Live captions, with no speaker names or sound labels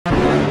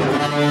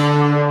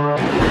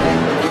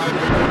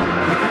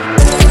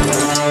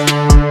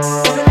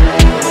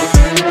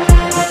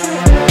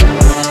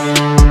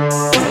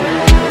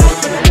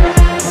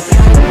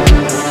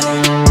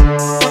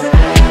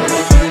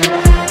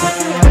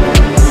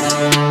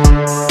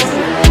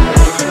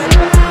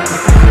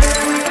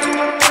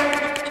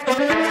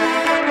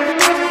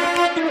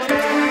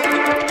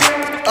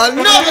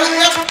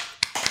Another.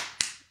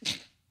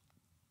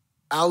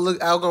 I was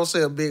gonna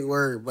say a big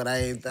word, but I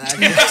ain't.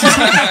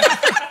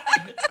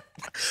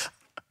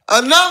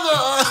 Another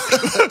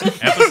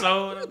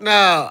episode?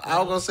 No, I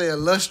was gonna say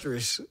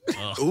illustrious.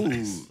 Ooh.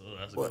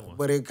 That's a good one.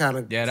 But it kind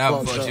of that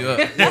would fuck you up.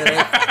 Yeah,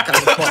 that kind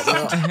of fucked me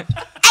up.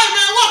 Hey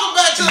man, welcome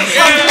back to the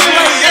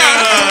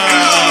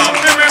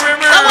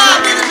That's why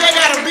niggas ain't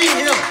gotta be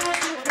here.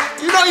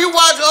 You know, you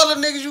watch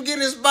other niggas, you get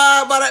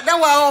inspired by that. That's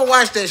why I don't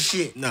watch that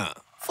shit. Nah.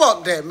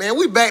 Fuck that, man.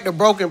 We back to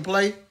Broken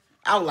Play.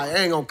 I was like, I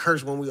ain't gonna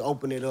curse when we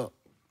open it up.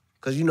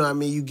 Cause you know what I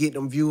mean, you get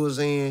them viewers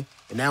in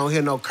and they don't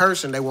hear no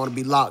cursing, they want to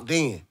be locked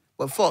in.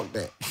 But fuck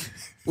that.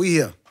 We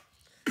here.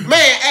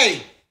 Man,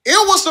 hey,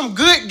 it was some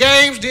good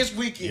games this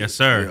weekend. Yes,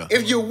 sir.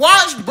 If you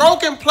watched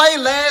Broken Play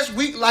last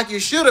week like you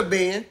should have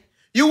been,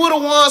 you would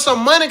have won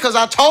some money because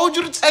I told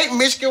you to take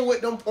Michigan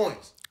with them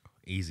points.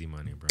 Easy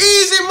money, bro.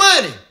 Easy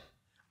money.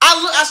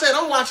 I said,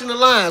 I'm watching the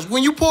lines.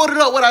 When you pulled it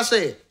up, what I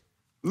said?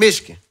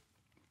 Michigan.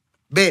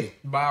 Bet it.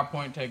 Buy a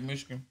point, take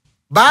Michigan.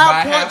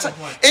 Buy a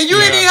point. And you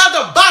didn't even have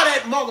to buy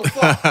that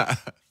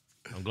motherfucker.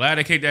 I'm glad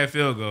they kicked that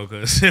field goal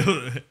because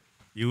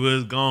you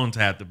was going to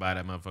have to buy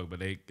that motherfucker, but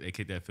they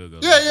kicked that field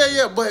goal.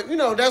 Yeah. But, you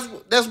know,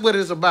 that's what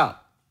it's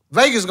about.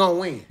 Vegas going to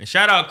win. And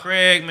shout out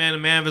Craig, man, the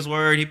man of his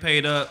word. He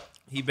paid up.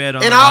 He bet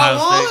on and Ohio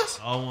all State. ones?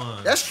 All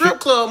ones. That's strip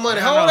club money.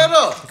 Hold that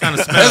up. Kind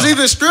of That's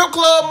either strip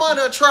club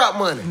money or trap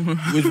money.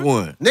 Which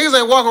one? Niggas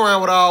ain't walking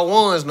around with all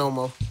ones no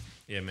more.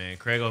 Yeah, man.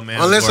 Craig, old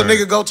man. Unless a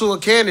nigga go to a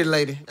candy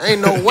lady.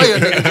 Ain't no way a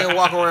nigga can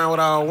walk around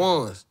with all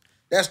ones.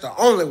 That's the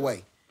only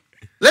way.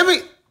 I'm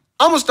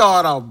going to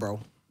start off, bro.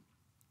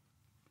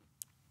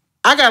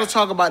 I got to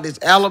talk about this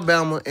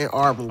Alabama and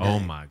Auburn game. Oh,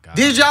 my God.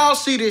 Did y'all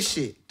see this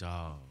shit?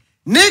 Dog.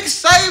 Nick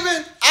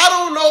Saban, I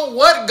don't know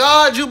what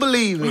God you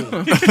believe in.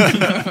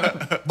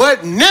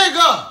 But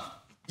nigga,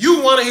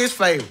 you one of his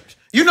favorites.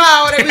 You know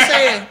how they be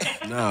saying,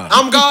 Nah.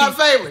 I'm God's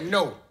favorite?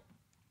 No.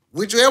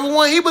 Whichever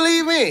one he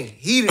believe in,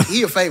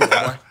 he a favorite,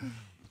 boy.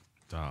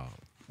 Dog.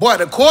 Boy,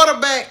 the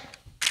quarterback,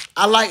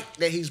 I like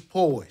that he's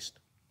poised.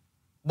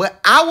 But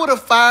I would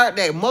have fired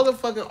that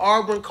motherfucking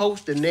Auburn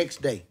coach the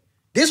next day.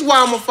 This is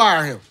why I'm going to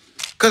fire him.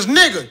 Because,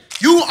 nigga,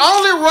 you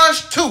only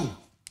rushed 2.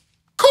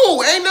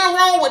 Cool, ain't nothing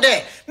wrong with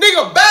that.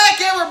 Nigga,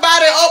 back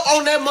everybody up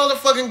on that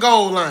motherfucking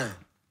goal line.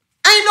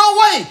 Ain't no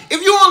way.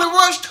 If you only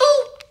rushed 2.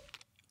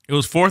 It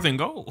was 4th and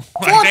goal.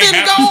 4th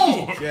and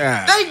goal.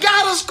 Yeah. They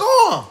got to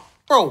score.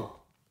 Bro,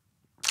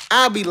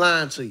 I'll be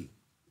lying to you.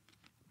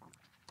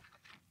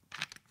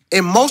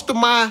 In most of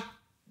my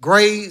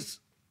grades,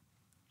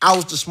 I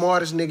was the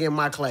smartest nigga in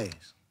my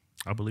class.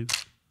 I believe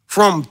it.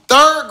 From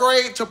 3rd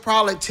grade to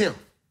probably 10th,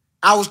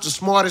 I was the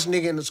smartest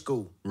nigga in the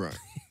school. Right.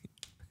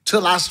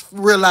 Till I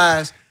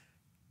realized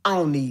I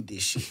don't need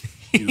this shit.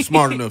 You were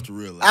smart enough to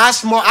realize.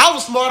 I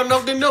was smart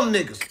enough than them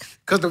niggas.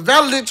 Because the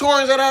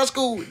valedictorians at our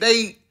school,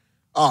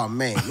 oh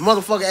man, the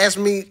motherfucker asked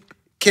me,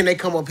 can they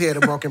come up here to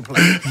Broken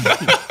Play?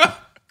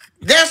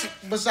 That's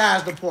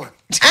besides the point.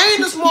 I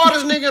ain't the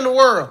smartest nigga in the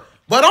world,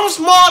 but I'm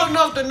smart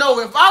enough to know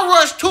if I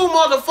rush 2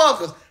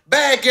 motherfuckers,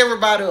 back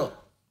everybody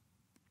up.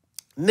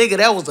 Nigga,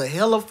 that was a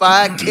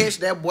hellified catch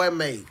that boy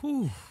made.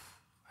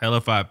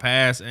 Hellified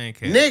pass and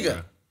catch. Nigga,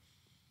 bro.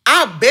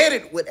 I bet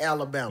it with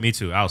Alabama. Me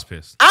too. I was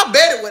pissed. I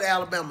bet it with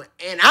Alabama,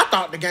 and I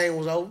thought the game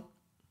was over.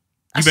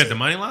 You bet the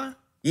money line?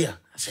 Yeah.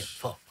 I said,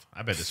 fuck.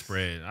 I bet the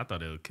spread. I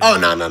thought it would kill. Oh,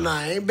 no.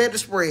 I ain't bet the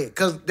spread,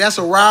 because that's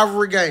a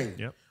rivalry game.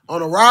 Yep.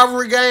 On a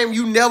rivalry game,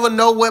 you never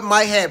know what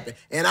might happen.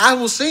 And I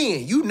was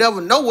seeing, you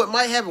never know what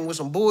might happen with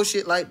some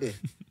bullshit like this.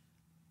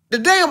 The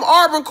damn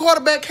Auburn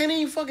quarterback can't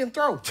even fucking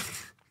throw.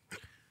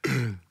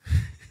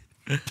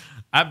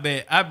 I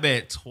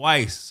bet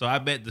twice. So I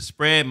bet the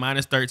spread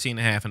minus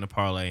 13.5 in the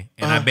parlay,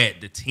 and I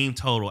bet the team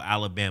total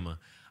Alabama.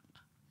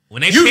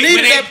 When they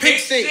needed that pick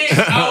six.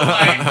 I was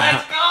like,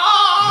 let's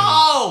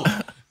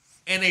go!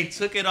 And they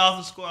took it off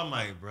the score. I'm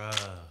like, bruh.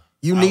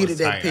 You needed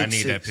that pick six. I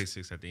need that pick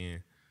 6 at the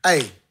end.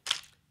 Hey,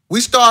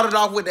 we started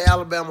off with the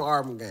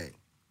Alabama-Auburn game.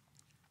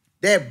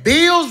 That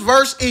Bills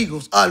versus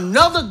Eagles,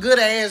 another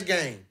good-ass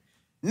game.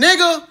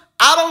 Nigga,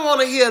 I don't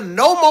want to hear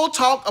no more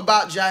talk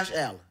about Josh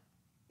Allen.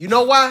 You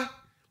know why?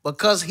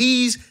 Because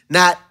he's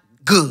not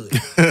good.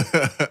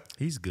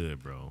 He's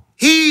good, bro.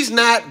 He's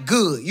not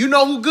good. You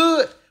know who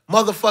good?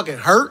 Motherfucking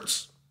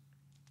Hurts.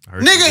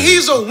 Nigga, is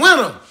he's a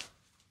winner.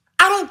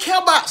 I don't care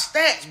about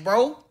stats,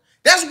 bro.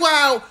 That's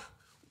why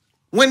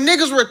when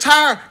niggas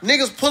retire,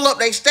 niggas pull up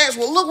their stats.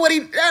 Well, look what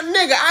that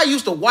nigga, I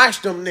used to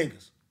watch them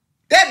niggas.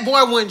 That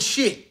boy wasn't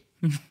shit.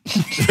 I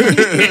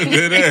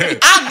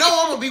know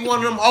I'm gonna be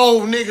one of them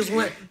old niggas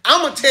when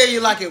I'm gonna tell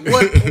you like it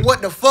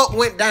what the fuck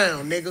went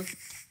down, nigga.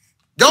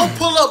 Don't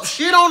pull up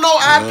shit on no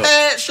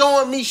iPad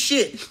showing me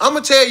shit. I'm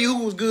gonna tell you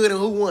who was good and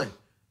who won.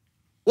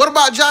 What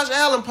about Josh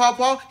Allen,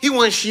 Pawpaw? He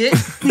wasn't shit.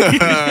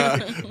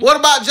 What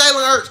about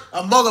Jalen Hurts?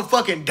 A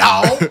motherfucking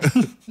dog.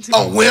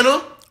 A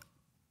winner.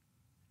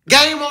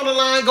 Game on the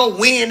line, go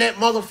win that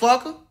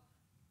motherfucker.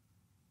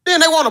 Then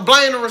they want to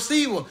blame the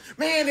receiver.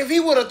 Man, if he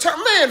would have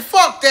turned, man,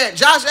 fuck that.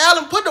 Josh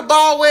Allen, put the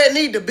ball where it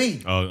need to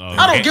be.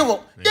 I don't give a,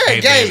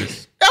 Gabe.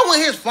 That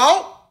wasn't his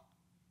fault.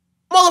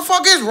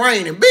 Motherfucker, it's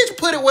raining. Bitch,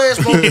 put it where it's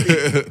supposed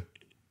to be.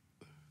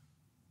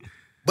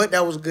 But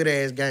that was a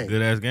good-ass game.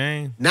 Good-ass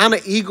game. Now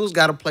the Eagles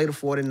got to play the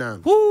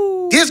 49ers.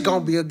 Woo. This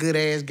going to be a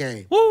good-ass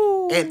game.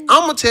 Woo. And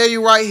I'm going to tell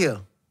you right here,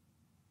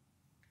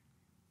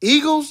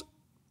 Eagles,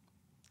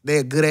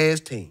 they're a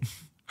good-ass team.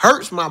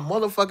 Hurts my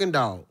motherfucking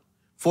dog.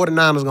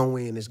 49ers going to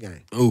win this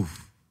game.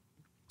 Oof.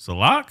 It's a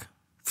lock?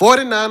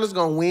 49ers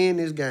going to win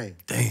this game.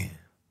 Damn.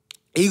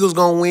 Eagles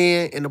going to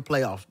win in the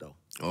playoffs, though.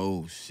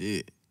 Oh,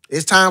 shit.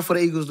 It's time for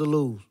the Eagles to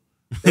lose.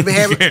 They've been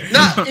having...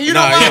 you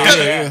know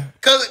why?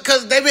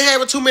 Because they've been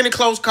having too many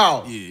close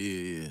calls.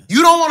 Yeah.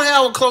 You don't want to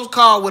have a close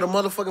call with a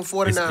motherfucking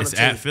 49ers It's team.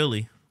 at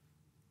Philly.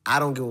 I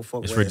don't give a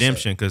fuck. It's where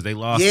redemption because they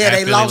lost Yeah, at they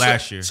Philly lost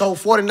last year. So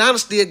 49ers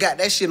still got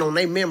that shit on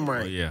their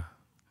memory. Oh, yeah.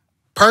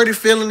 Purdy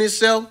feeling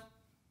himself.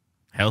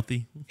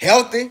 Healthy.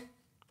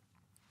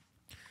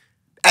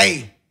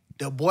 Hey,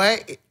 the boy,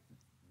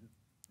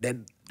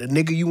 the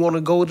nigga you want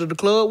to go to the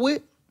club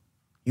with,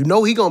 you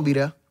know he gonna be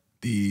there.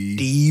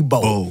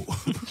 Debo.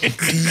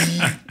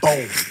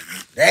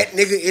 Debo. That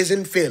nigga is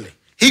in Philly.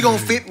 He gonna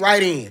fit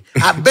right in.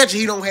 I bet you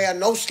he don't have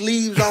no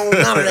sleeves on,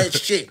 none of that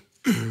shit.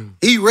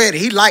 He ready.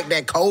 He like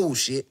that cold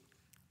shit.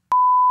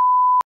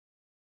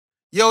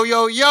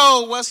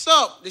 Yo, what's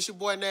up? This your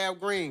boy Navv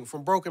Greene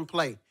from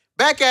BROKENPLAY.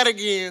 Back at it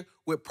again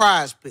with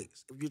Prize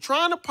Picks. If you're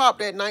trying to pop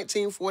that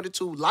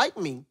 1942 like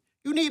me,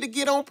 you need to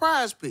get on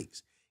Prize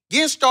Picks.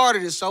 Getting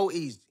started is so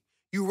easy.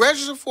 You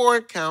register for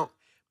an account,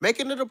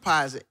 making a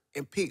deposit,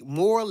 and pick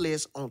more or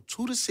less on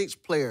 2 to 6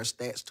 player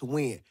stats to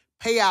win.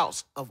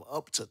 Payouts of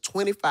up to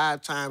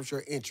 25 times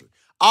your entry.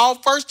 All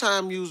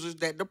first-time users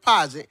that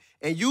deposit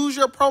and use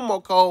your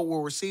promo code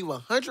will receive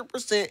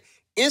 100%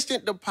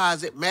 instant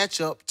deposit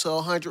match up to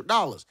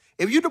 $100.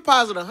 If you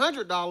deposit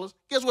 $100,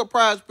 guess what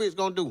Prize Picks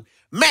gonna do?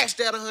 Match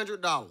that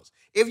 $100.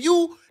 If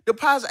you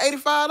deposit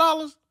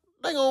 $85,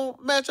 they gonna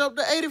match up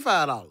to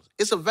 $85.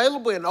 It's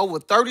available in over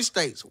 30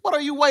 states. What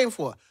are you waiting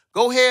for?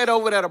 Go head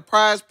over there to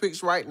Prize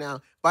Picks right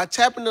now by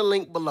tapping the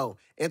link below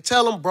and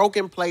tell them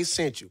BROKENPLAY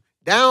sent you.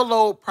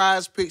 Download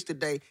Prize Picks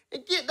today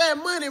and get that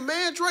money,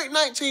 man. Drake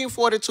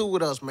 1942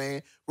 with us,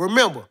 man.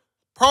 Remember,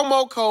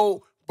 promo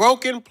code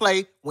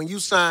BROKENPLAY when you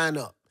sign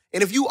up.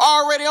 And if you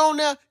already on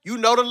there, you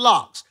know the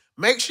locks.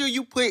 Make sure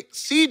you put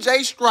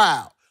CJ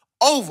Stroud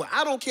over.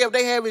 I don't care if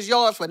they have his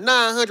yards for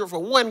 900 for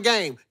one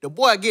game. The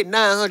boy get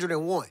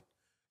 901.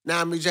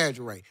 Now I'm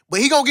exaggerating. But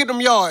he gonna get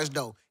them yards,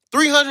 though.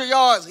 300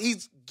 yards,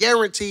 he's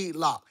guaranteed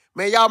lock.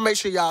 Man, y'all make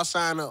sure y'all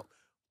sign up.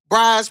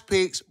 Prize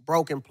Picks,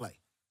 BROKENPLAY.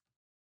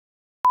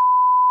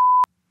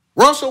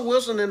 Russell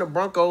Wilson and the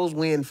Broncos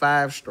win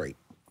 5 straight.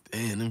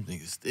 Damn, them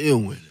niggas still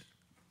winning.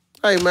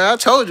 Hey, man, I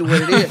told you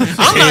what it is.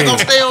 I'm not going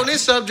to stay on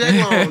this subject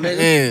long, nigga.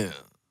 Damn.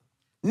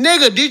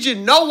 Nigga, did you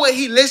know what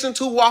he listened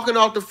to walking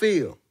off the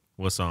field?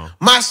 What song?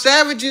 My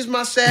savages,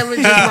 my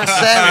savages, my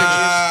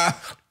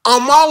savages.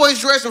 I'm always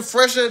dressing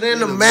fresher than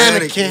the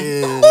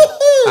mannequin.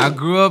 I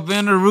grew up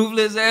in a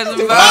roofless ass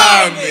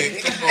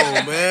environment. Come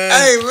on, man.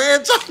 Hey,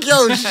 man, talk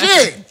your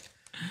shit.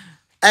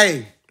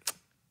 Hey,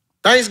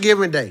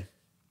 Thanksgiving Day.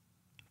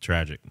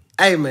 Tragic.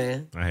 Hey,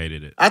 man. I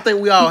hated it. I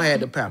think we all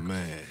had the Packers.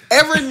 Man.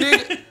 Every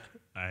nigga...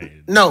 I hated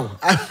it. No,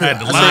 I had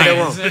the said that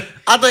Lions. wrong.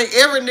 I think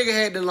every nigga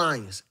had the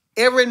Lions.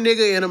 Every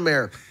nigga in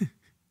America.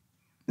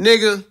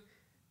 Nigga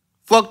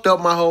fucked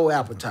up my whole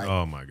appetite.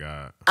 Oh, my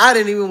God. I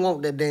didn't even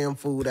want that damn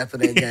food after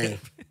that game.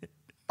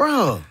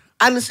 Bro,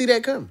 I didn't see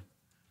that coming.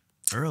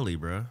 Early,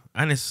 bro.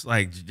 And it's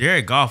like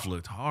Jared Goff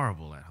looked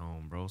horrible at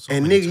home, bro. So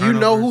And many nigga, you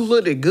know who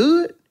turnovers. looked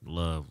good?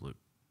 Love looked.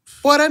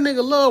 Boy, that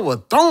nigga Love was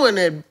throwing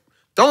the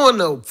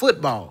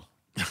football.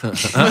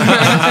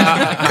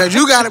 Cause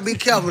you gotta be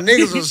careful.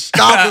 Niggas will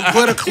stop and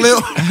put a clip.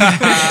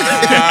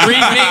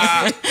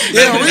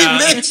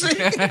 Remix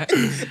it.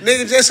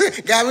 Nigga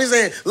just got me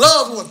saying,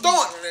 Love was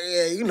throwing.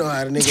 Yeah, you know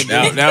how the nigga do.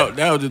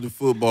 That was just the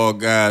football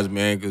guys,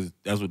 man, because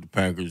that's what the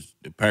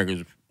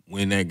Packers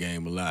win that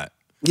game a lot.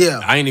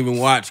 Yeah. I ain't even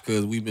watch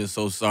because we've been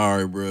so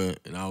sorry, bro,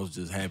 and I was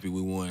just happy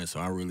we won, so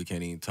I really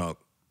can't even talk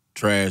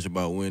trash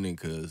about winning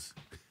because...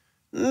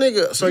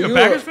 Nigga, so You a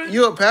Packers fan?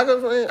 You a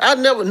Packers fan? I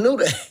never knew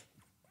that.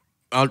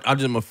 I'm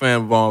just a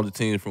fan of all the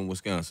teams from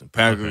Wisconsin.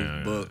 Packers,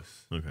 Okay,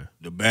 Bucks, Okay.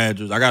 the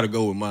Badgers. I got to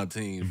go with my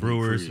team.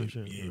 Brewers from the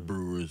and crib. shit. Yeah,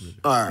 Brewers.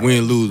 All right.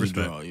 Win, lose, or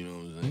Respect. draw. You know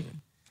what I'm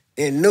saying?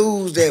 In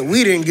news that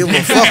we didn't give a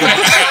fuck about.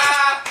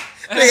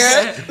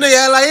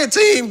 nigga like his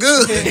team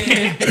good.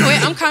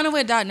 Wait, I'm kind of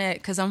with .net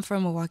because I'm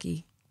from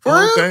Milwaukee. For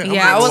real? Okay. I'm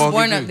Yeah, I from was Milwaukee,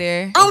 born too. up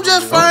there. I'm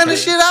just finding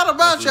shit out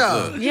about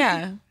y'all.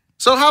 Yeah,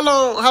 So how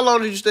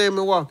long did you stay in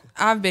Milwaukee?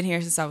 I've been here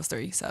since I was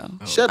 3, so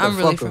Shut the I'm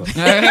really fuck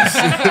familiar.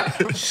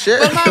 up.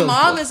 Shut But my the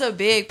mom fuck is a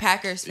big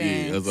Packers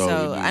fan, Yeah, that's all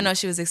so we do. I know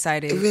she was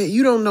excited. Man,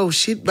 you don't know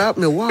shit about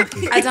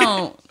Milwaukee. I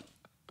don't.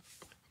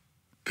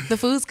 The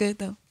food's good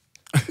though.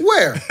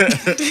 Where?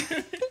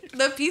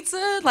 The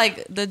pizza,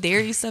 like the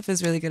dairy stuff,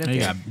 is really good up They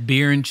there. got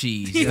beer and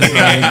cheese. That's all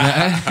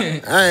they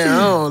got. I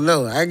don't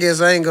know. I guess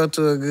I ain't go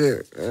to a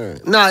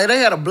good. Nah, they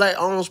had a black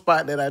owned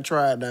spot that I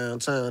tried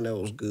downtown that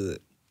was good.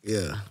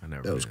 Yeah, I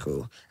never that was been.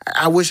 cool.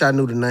 I wish I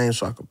knew the name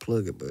so I could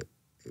plug it, but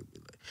it'd be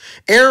like.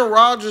 Aaron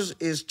Rodgers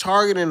is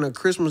targeting a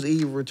Christmas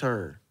Eve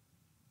return.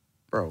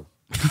 Bro.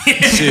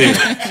 Chill.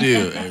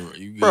 Hey,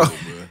 you good, bro.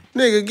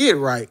 Nigga, get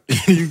right.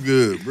 You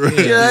good, bro.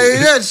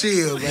 Yeah, just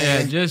chill, man.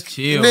 Yeah, just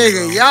chill.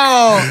 Nigga, bro.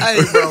 y'all,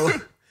 hey, bro.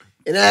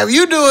 And now if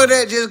you doing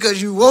that just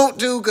because you want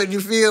to, because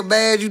you feel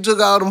bad you took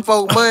all them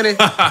folk money,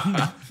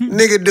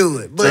 nigga, do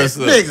it. But,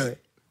 nigga,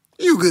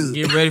 you good.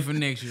 Get ready for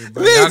next year,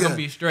 bro. Nigga, Y'all gonna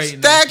be straight.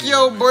 Stack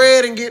your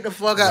bread and get the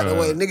fuck out the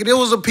way. Nigga, there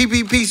was a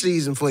PPP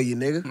season for you,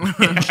 nigga.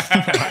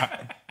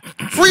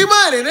 Free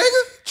money,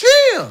 nigga.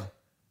 Chill.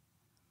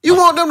 You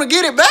want them to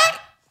get it back?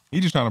 He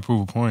just trying to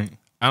prove a point.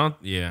 I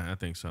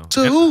think so.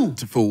 To who?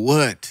 For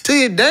what? To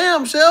your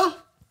damn self.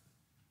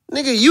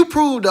 Nigga, you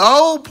proved the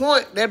whole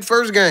point that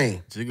first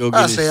game.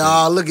 I say,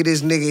 oh, look at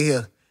this nigga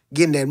here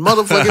getting that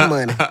motherfucking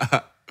money.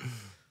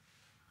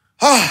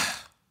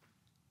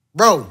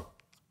 Bro,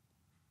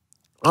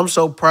 I'm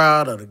so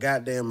proud of the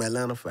goddamn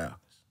Atlanta Falcons.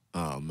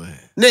 Oh, man.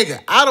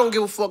 Nigga, I don't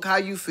give a fuck how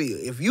you feel.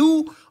 If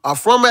you are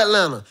from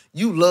Atlanta,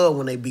 you love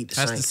when they beat the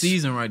Saints. That's the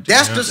season right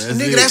there.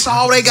 That's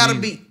all they got to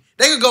beat.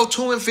 They could go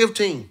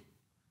 2-15.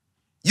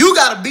 You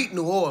got to beat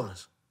New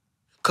Orleans.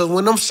 Because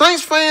when them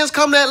Saints fans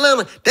come to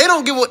Atlanta, they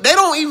don't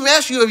even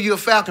ask you if you're a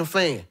Falcon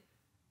fan.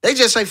 They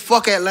just say,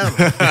 fuck Atlanta.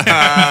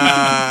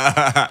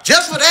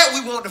 Just for that,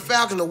 we want the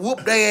Falcons to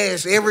whoop their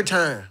ass every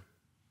time.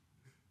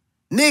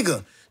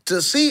 Nigga,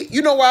 to see,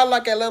 you know why I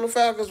like Atlanta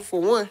Falcons? For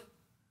one,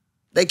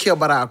 they care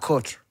about our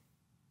culture.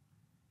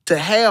 To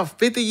have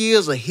 50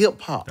 years of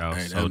hip-hop That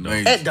was so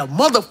dope. at the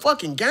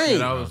motherfucking game.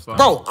 Yeah, that was fun.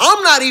 Bro,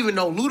 I'm not even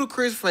no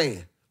Ludacris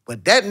fan.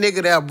 But that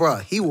nigga there, bro,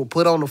 he will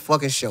put on the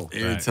fucking show.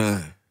 Every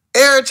time.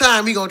 Every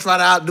time he gonna try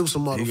to outdo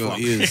some motherfuckers.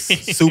 He is a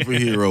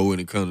superhero when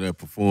it comes to that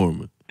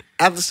performance.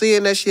 After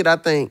seeing that shit, I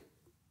think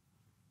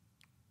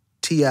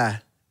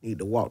T.I. need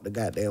to walk the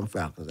goddamn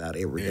Falcons out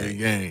every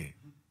game.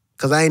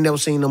 Cause I ain't never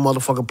seen no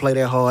motherfucker play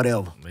that hard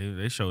ever.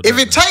 They showed If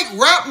it take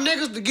rap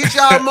niggas to get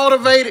y'all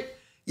motivated,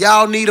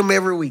 y'all need them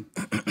every week.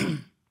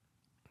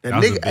 That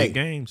was a big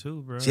game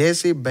too, bro.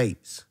 Jesse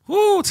Bates.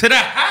 Woo, to the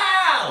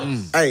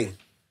house. Hey,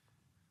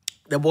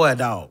 that boy a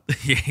dog.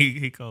 Yeah,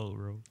 he cold,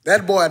 bro.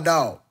 That boy a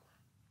dog.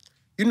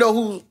 You know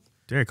who?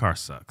 Derek Carr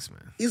sucks,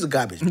 man. He's a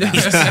garbage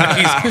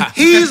bastard.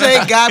 He's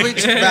a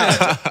garbage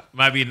bastard.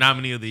 Might be a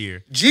nominee of the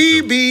year.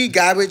 GB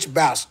garbage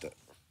bastard.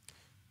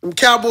 Them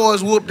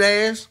Cowboys whooped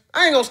ass.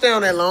 I ain't gonna stay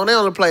on that long. They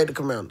only played the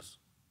Commanders.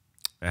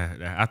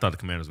 I thought the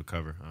Commanders would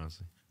cover,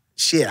 honestly.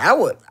 Shit, I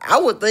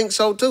would think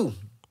so too.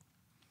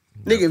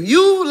 Nigga, if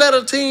you let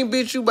a team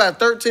beat you by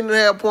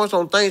 13.5 points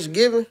on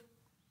Thanksgiving,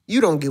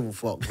 you don't give a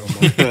fuck no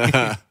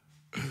more.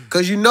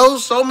 Cause you know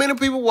so many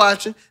people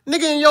watching.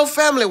 Nigga, and your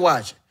family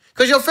watching.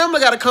 Cause your family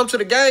gotta come to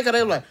the game cause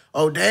they like,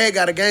 oh, dad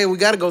got a game, we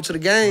gotta go to the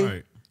game.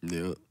 Right.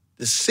 Yeah.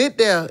 To sit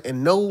there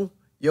and know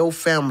your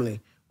family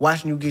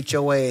watching you get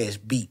your ass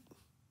beat.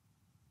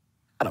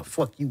 How the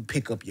fuck you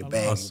pick up your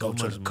bag and go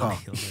to the car?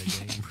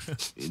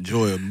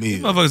 Enjoy a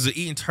meal. Motherfuckers are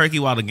eating turkey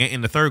while the game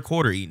in the third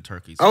quarter eating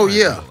turkeys. Oh,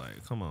 yeah.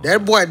 Like, come on.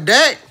 That boy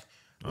Dak,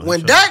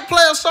 when Dak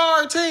play a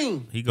sorry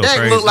team, He go Dak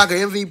crazy. look like an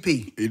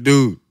MVP. Hey,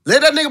 dude.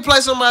 Let that nigga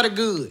play somebody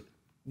good.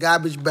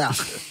 Garbage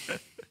bastard.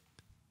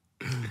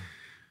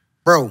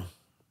 Bro,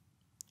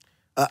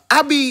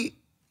 I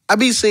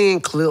be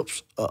seeing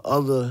clips of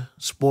other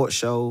sports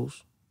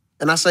shows.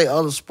 And I say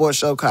other sports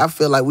shows because I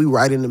feel like we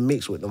right in the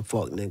mix with them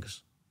fuck niggas.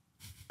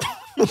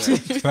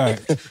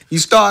 You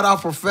start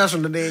off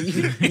professional, then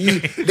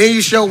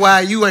you show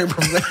why you ain't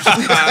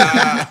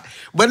professional.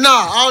 But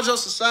nah, all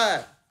jokes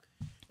aside,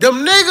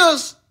 them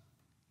niggas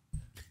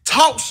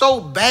talk so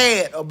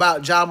bad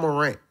about Ja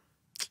Morant.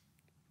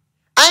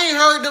 I ain't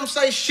heard them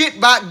say shit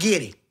about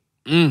Giddey.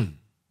 An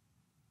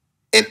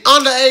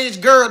underage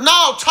girl.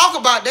 No, talk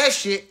about that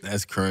shit.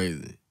 That's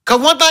crazy.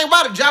 Cause one thing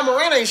about it, Ja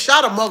Morant ain't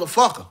shot a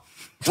motherfucker.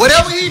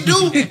 Whatever he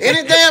do in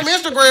his damn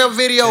Instagram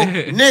video,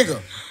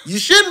 nigga, you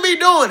shouldn't be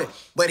doing it.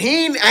 But I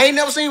ain't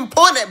never seen him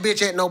point that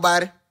bitch at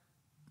nobody.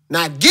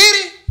 Now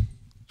Giddey,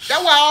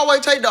 that's why I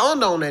always take the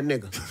under on that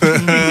nigga.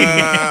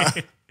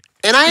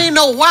 And I ain't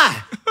know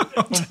why.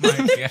 Oh my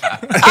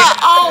God. I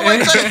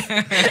always take I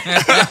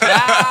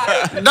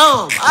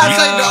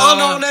take the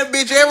under on that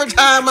bitch every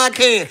time I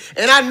can.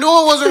 And I knew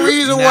it was a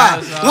reason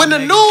why. When the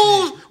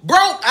news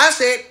broke, I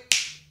said,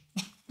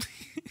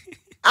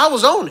 I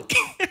was on it.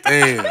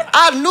 Damn.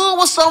 I knew it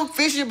was something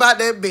fishy about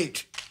that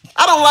bitch.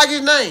 I don't like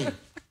his name.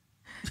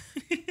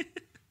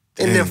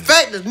 And the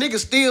fact that niggas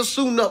still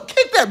suiting up,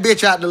 kick that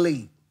bitch out the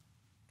league.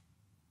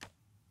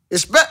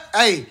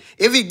 Hey,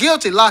 if he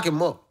guilty, lock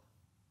him up.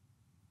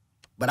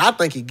 But I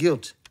think he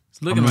guilty.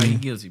 It's looking like he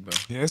guilty, bro.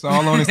 Yeah, it's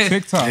all on his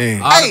TikTok. All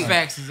Hey. the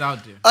facts is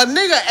out there. A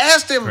nigga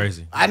asked him,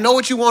 Crazy. I know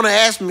what you want to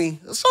ask me.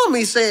 Something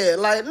he said,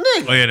 like,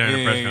 nigga, Oh, yeah, they're in the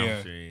Yeah, press yeah,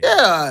 conference.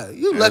 yeah,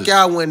 you lucky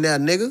I went there,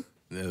 nigga.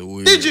 That's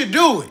weird. Did you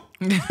do it?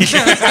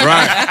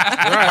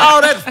 Right.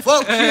 All that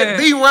fuck shit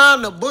be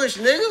around the bush,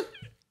 nigga.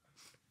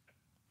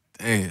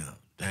 Damn.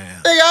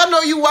 Nigga, I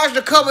know you watched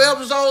a couple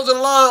episodes of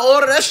Law and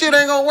Order. That shit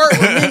ain't gonna work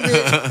with me,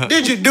 bitch.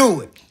 Did you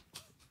do it?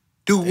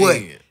 Do what?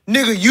 Damn.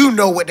 Nigga, you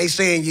know what they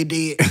saying you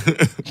did.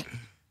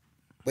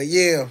 But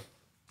yeah,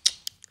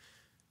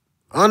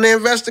 Under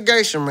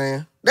investigation,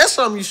 man. That's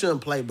something you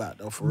shouldn't play about,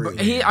 though, for real.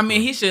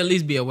 He should at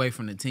least be away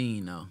from the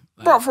team, though.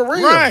 Like, Bro, for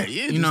real. Right.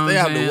 Yeah, you just know stay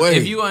what out I'm the saying? way.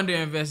 If you under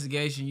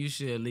investigation, you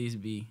should at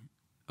least be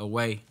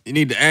away. You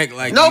need to act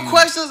like No you,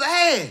 questions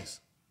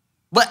asked.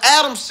 But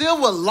Adam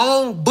Silver,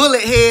 long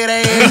bullet head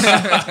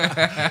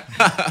ass.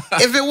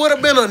 If it would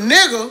have been a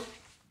nigga,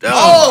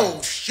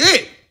 oh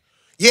shit.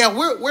 Yeah,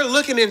 we're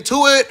looking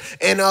into it,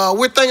 and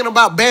we're thinking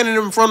about banning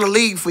him from the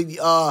league for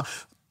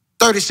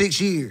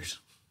 36 years.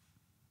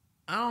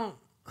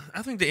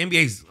 I think the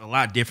NBA is a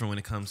lot different when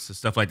it comes to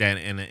stuff like that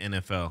in the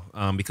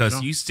NFL,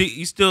 because you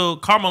still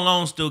Karl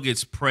Malone still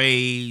gets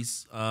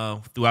praise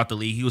throughout the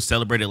league. He was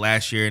celebrated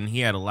last year, and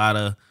he had a lot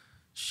of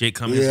shit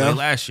coming his way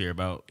last year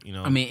about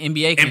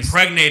NBA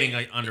impregnating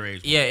an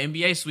underage. Yeah,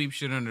 NBA sweep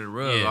shit under the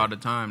rug all the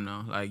time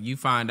though. Like you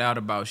find out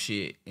about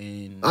shit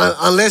and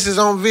unless it's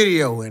on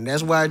video, and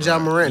that's why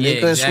John Morant they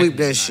couldn't sweep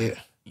that shit.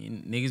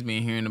 Niggas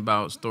been hearing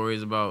about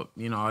stories about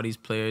all these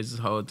players this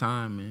whole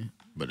time, man.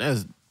 But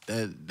that's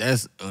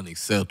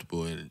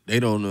unacceptable, and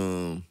they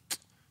don't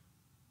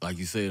like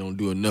you say, don't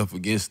do enough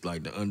against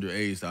like the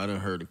underage. So I done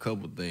heard a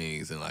couple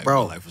things, and like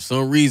for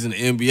some reason the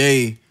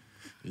NBA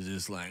is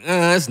just like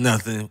it's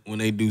nothing when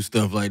they do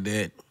stuff like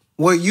that.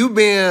 Well, you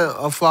being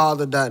a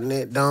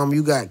father.net, Dom,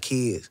 you got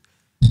kids.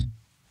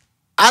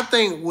 I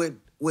think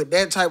with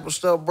that type of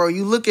stuff, bro,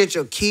 you look at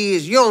your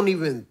kids, you don't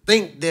even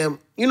think them.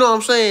 You know what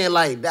I'm saying?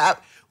 Like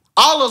that.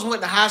 All of us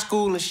went to high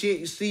school and shit.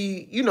 You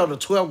see, the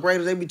 12th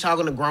graders, they be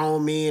talking to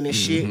grown men and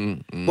shit.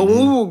 But when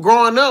we were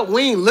growing up,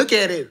 we ain't look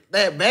at it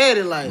that bad.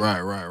 It like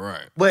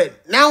Right.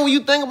 But now when you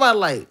think about it,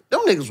 like,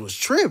 them niggas was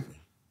tripping.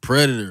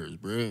 Predators,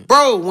 bro.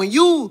 Bro, when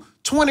you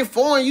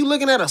 24 and you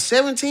looking at a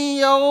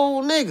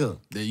 17-year-old nigga,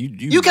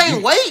 you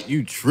can't wait.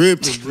 You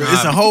tripping, bro.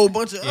 It's a whole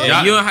bunch of you in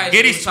high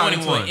school Giddey's talking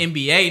 21. to an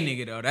NBA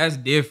nigga though. That's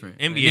different.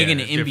 NBA, Nigga in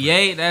the that's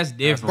NBA, that's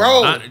different.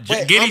 Bro,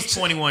 Giddey's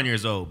 21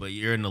 years old, but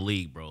you're in the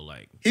league, bro.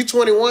 Like he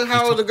 21.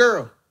 How old the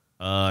girl?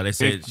 They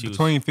said she was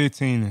between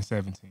 15 and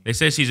 17. They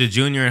said she's a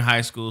junior in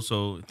high school,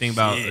 so think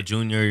about a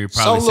junior, you're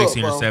probably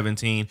 16 or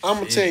 17. I'm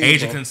gonna tell you,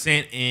 age bro. of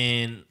consent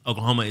in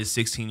Oklahoma is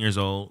 16 years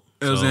old.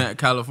 It was in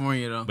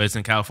California though. But it's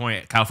in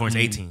California. California's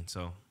 18,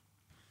 so.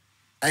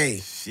 Hey,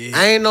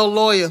 I ain't no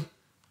lawyer,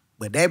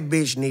 but that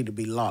bitch need to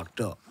be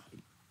locked up.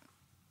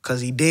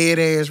 Cause he dead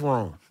ass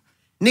wrong.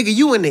 Nigga,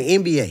 you in the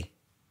NBA.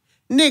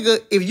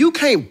 Nigga, if you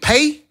can't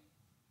pay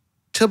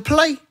to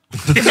play.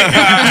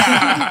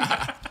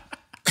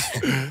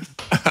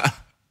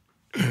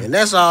 And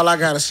that's all I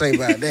gotta say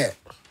about that.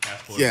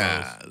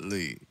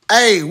 Golly.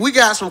 Hey, we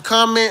got some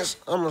comments.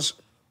 For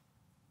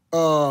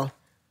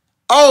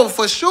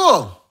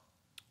sure.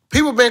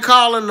 People been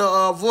calling the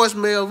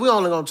voicemail. We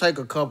only gonna take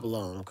a couple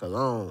of them because I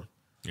don't.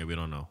 Yeah, we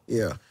don't know.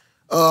 Yeah.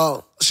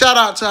 Shout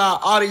out to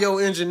our audio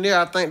engineer.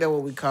 I think that's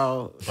what we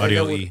call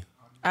Audio E.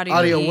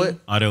 Audio what?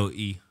 Audio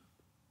E.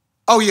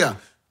 Oh yeah,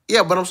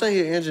 yeah. But I'm saying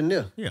here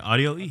engineer. Yeah,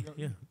 Audio E.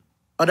 Yeah.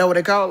 Oh, that what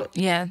they call it?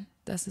 Yeah,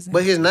 that's his name.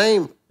 But his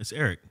name. It's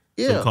Eric.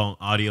 Yeah. So we call him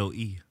Audio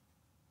E.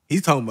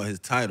 He's talking about his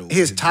title.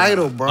 His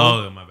title, bro.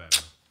 Oh, my bad.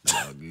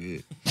 Oh,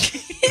 good.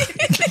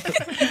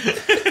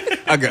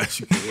 I got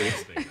you.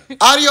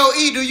 Audio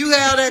E, do you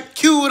have that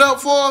queued up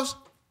for us?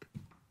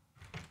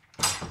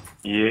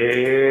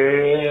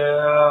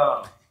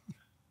 Yeah.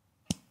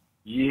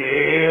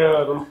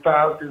 Yeah, them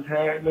Falcons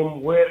had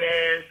them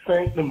wet-ass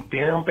Saints, them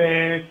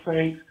damp-ass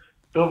Saints.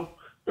 Them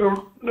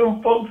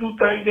folks who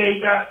think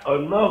they got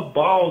enough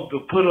balls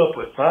to put up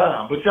a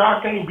sign, but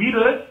y'all can't beat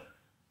us.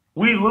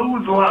 We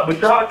lose a lot, but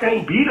y'all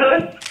can't beat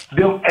us.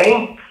 Them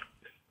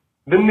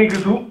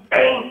niggas who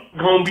ain't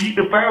gonna beat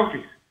the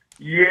Falcons.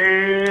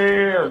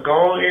 Yeah,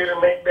 go ahead and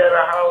make that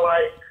a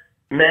highlight.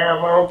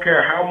 Navv, I don't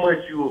care how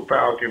much you a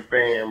Falcon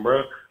fan,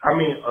 bro. I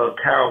mean, a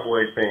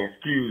Cowboy fan,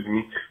 excuse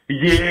me.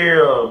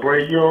 Yeah, bro,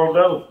 you don't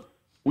know.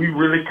 We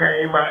really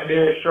came out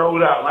there and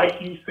showed out.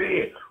 Like you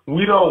said,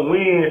 we don't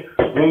win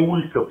when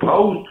we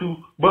supposed to,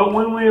 but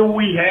we win when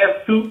we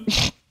have to.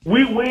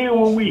 We win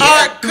when we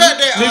have to. Cut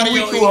that nigga,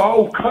 audio. we do a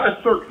whole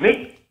concert,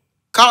 nigga.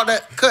 Cut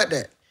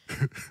that.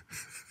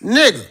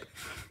 Nigga.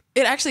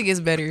 It actually gets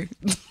better.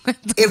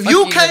 If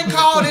you can't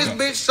call this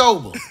bitch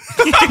sober.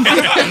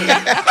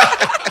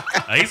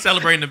 He's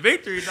celebrating the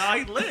victory, dog.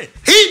 He's lit.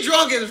 He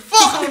drunk as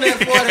fuck on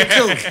that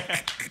 42.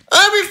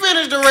 Let me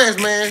finish the rest,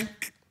 man.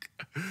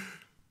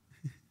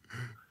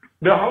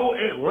 The whole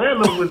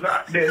Atlanta was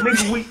out there.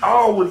 Nigga, we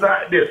all was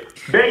out there.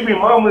 Baby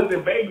mamas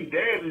and baby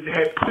daddies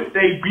had put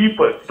their beef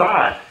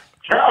aside.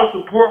 Child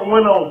support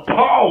went on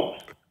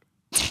pause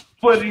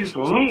for this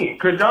win.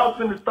 Cause y'all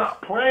finna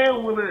stop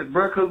playing with us,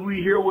 bro, cause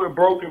we hear what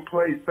Broken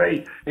Play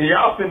say. And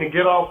y'all finna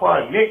get off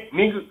our neck,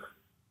 nigga.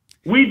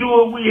 We do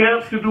what we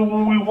have to do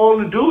when we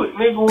want to do it.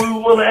 Nigga, we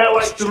want to act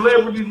like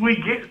celebrities, we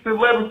get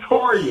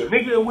celebratoria.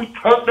 Nigga, we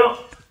turned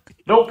up.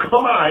 Don't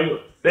come out here.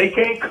 They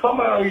can't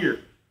come out here.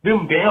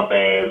 Them damp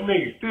ass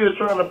niggas still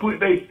trying to put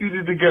their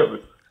city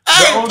together.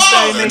 Hey, the only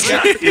thing they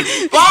got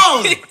is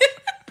pause.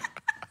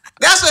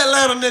 That's an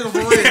Atlanta nigga for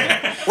real.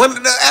 When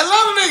the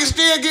Atlanta niggas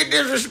still get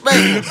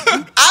disrespected.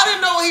 I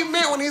didn't know what he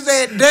meant when he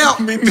said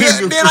damn. Then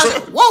I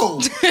said, whoa.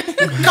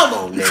 Come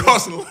on, nigga.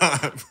 Crossing the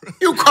line, bro.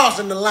 You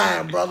crossing the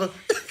line, brother.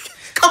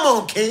 Come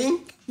on,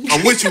 King.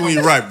 I'm with you when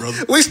you're right,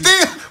 brother. We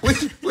still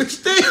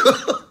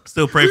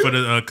Still pray for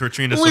the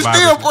Katrina we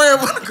survivors. still praying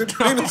for the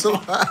Katrina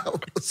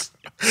survivors.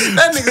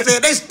 That nigga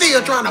said they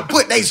still trying to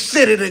put they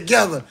city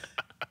together.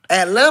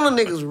 Atlanta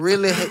niggas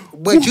really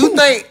but you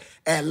think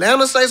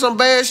Atlanta say some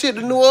bad shit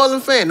to New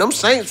Orleans fans? Them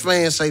Saints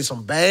fans say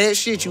some bad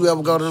shit you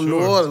ever go to the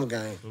New Orleans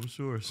game. I'm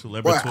sure.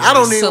 Boy, I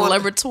don't even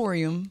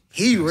Celebratorium.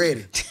 He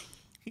ready.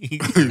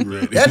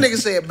 That nigga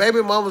said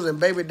baby mamas and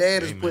baby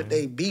daddies put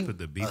they beef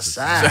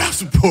aside.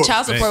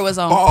 Child support was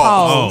on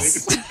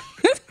pause.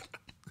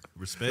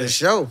 Respect. For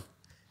sure.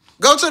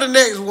 Go to the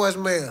next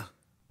voicemail.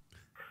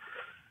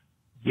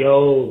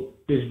 Yo,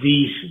 this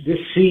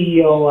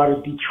CEO out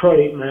of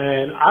Detroit,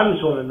 man. I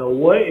just want to know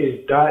what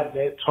is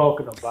 .net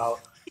talking about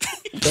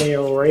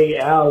saying Ray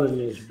Allen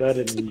is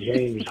better than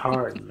James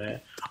Harden,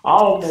 man. I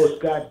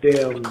almost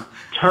goddamn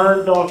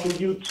turned off of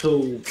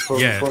YouTube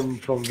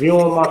from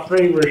viewing my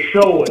favorite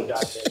show at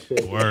 .net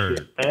said Word.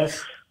 Shit, man.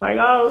 Like,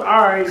 all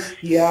right,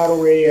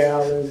 Seattle Ray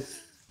Allen,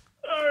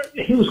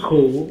 he was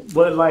cool,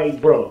 but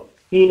like, bro,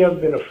 he ain't never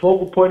been a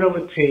focal point of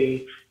a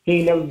team. He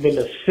ain't never been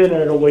the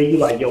center of the way you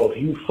like, yo, if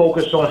you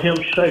focus on him,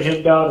 shut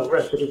him down, the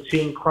rest of the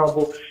team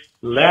crumble.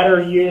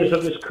 Latter years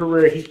of his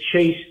career, he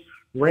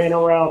ran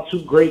around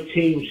two great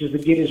teams just to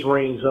get his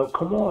rings up.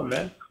 Come on,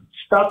 man.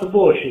 Stop the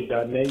bullshit,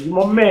 man. You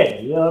my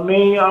man. You know what I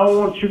mean? I don't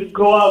want you to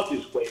go out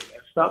this way,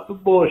 man. Stop the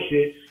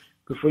bullshit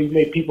before you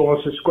make people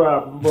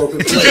unsubscribe from Broken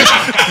Play.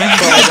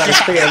 That's all I gotta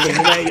say. I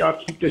mean, man,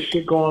 y'all keep this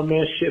shit going,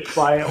 man. Shit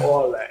fire,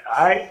 all that.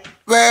 All right?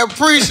 Man,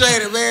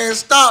 appreciate it, man.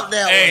 Stop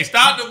that Hey, one.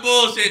 stop the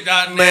bullshit,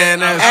 .net. Man,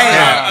 that's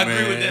I right, agree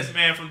man. with this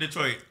man from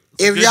Detroit.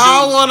 If Good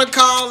y'all dude. want to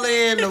call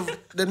in,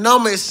 the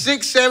number is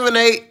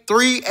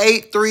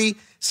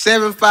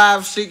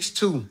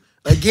 678-383-7562.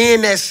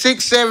 Again, that's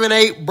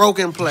 678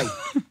 Broken Play.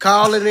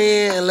 Call it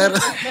in and let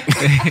us.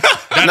 You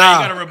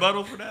got a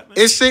rebuttal for that, man?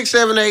 It's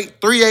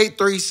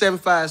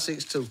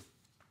 678-383-7562.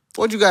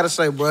 What you got to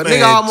say, bro? Man,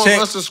 Nigga almost check-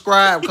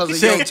 unsubscribed because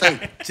of your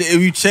tape.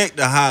 If you check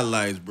the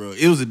highlights, bro,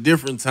 it was a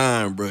different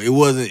time, bro. It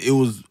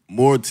was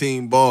more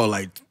team ball.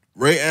 Like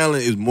Ray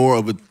Allen is more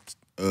of a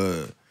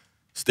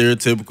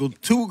stereotypical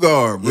two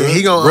guard, bro. Yeah,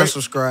 he gonna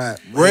unsubscribe.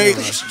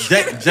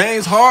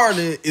 James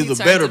Harden is a turned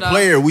better it off.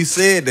 player. We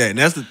said that, and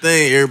that's the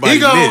thing everybody He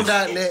gone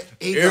missed. .net.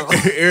 He gone.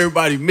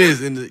 Everybody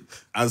missed, and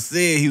I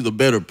said he was a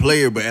better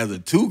player, but as a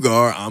two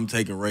guard, I'm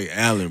taking Ray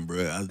Allen,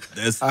 bro.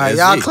 That's All right,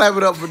 y'all clap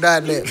it up for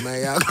 .net,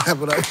 man. Y'all clap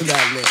it up for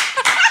 .net.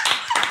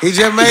 He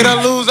just made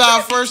us lose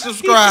our first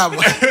subscriber.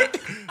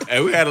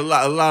 Hey, we had a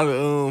lot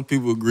of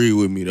people agree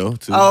with me though.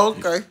 Too. Oh,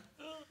 okay.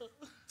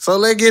 So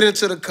let's get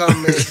into the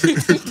comments.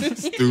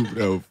 Stupid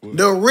though.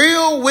 The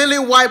real Willie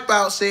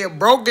Wipeout said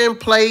Broken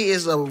Play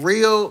is every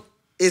real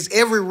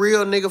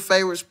nigga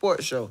favorite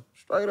sports show.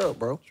 Straight up,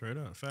 bro. Straight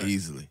up. Fact.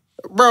 Easily.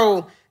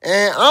 Bro,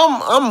 and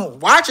I'm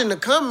watching the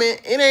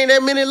comment, it ain't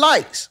that many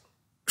likes.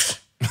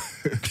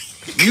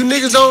 You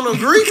niggas don't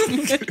agree?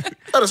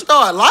 Gotta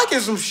start liking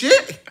some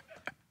shit.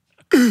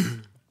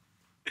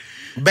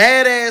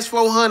 Badass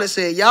 400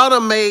 said, y'all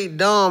done made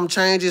Dumb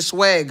change his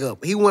swag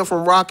up. He went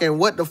from rocking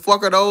what the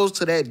fuck are those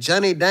to that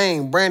Johnny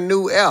Dang brand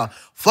new L.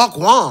 Fuck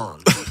Juan.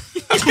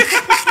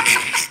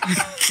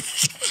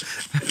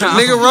 The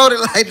nigga wrote it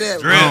like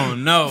that, bro. Oh,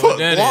 no.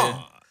 That is.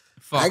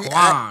 Fuck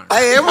Juan.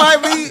 Hey, it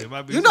might be, It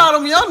might be you know how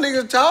them young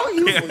niggas talk.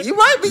 You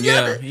might be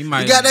Yeah, getting it. he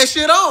might- You got that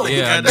shit on.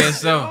 Yeah, I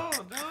guess so.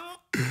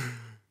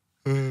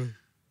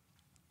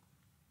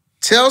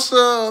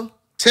 Telstra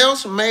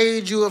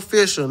made you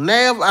official.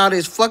 Navv out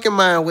his fucking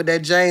mind with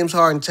that James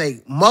Harden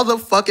take.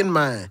 Motherfucking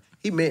mind.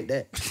 He meant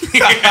that.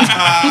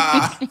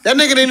 That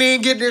nigga didn't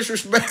even get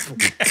disrespectful.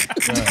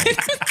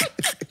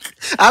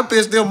 I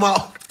pissed him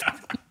off.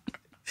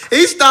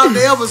 He stopped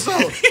the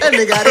episode. That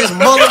nigga got his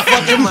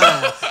motherfucking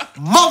mind.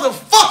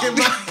 Motherfucking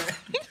mind.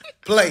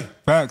 Play.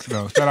 Facts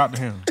though. Shout out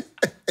to him.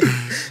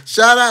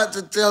 Shout out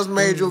to Tels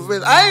made you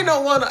official. I ain't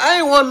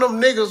one of them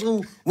niggas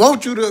who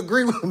want you to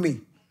agree with me.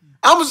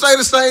 I'm gonna say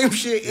the same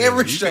shit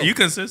every show. You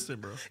consistent,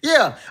 bro.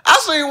 Yeah, I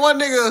seen one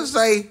nigga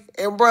say,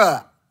 and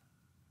bruh,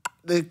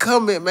 the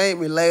comment made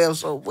me laugh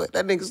so much.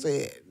 That nigga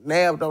said,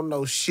 Navv don't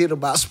know shit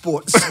about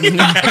sports.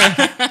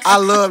 I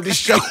love this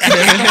show.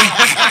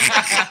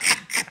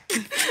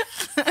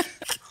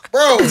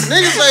 Bro,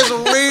 niggas say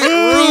some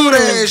rude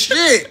ass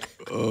shit.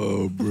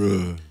 Oh,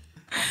 bro.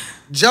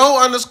 Joe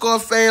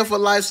 _ fan for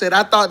life said,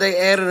 I thought they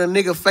added a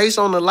nigga face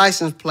on the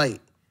license plate.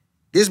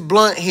 This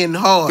blunt hitting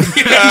hard.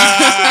 Shout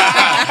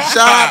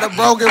out to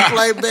Broken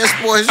Play, best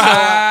sports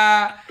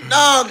show.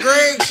 No,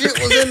 Greg shit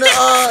was in the,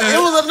 it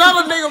was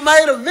another nigga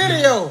made a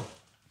video.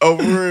 Oh,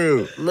 for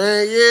real.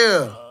 Man,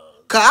 yeah.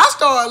 Cause I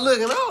started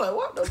looking, I was like,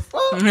 what the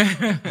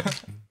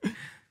fuck?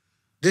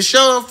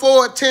 Deshaun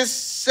Ford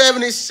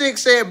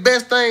 1076 said,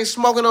 best thing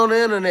smoking on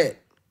the internet.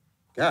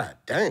 God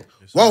damn.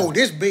 Whoa,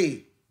 this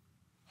big.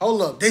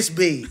 Hold up, this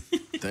big.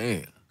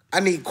 Damn. I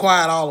need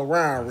quiet all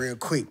around real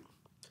quick.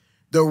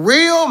 The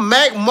real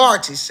Mac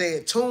Marty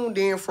said, tuned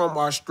in from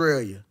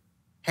Australia.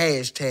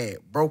 Hashtag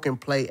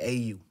BROKENPLAY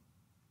AU.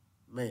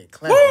 Man,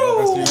 clap. A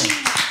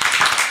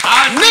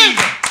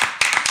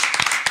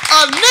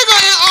nigga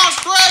in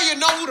Australia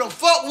know who the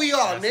fuck we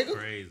are, That's nigga.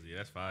 crazy.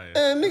 That's fire.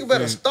 Man, nigga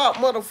better stop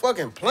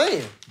motherfucking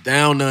playing.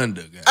 Down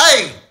under, guys.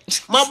 Hey,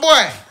 my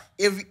boy,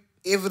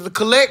 if the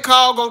collect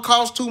call gonna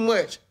cost too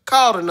much,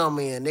 call the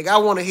number in, nigga. I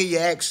want to hear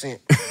your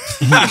accent.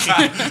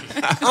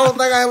 I don't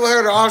think I ever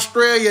heard an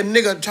Australian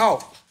nigga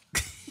talk.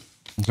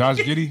 Josh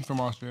Giddey from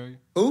Australia.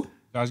 Who?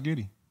 Josh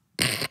Giddey.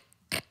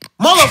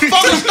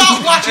 Motherfucker,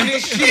 stop watching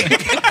this shit.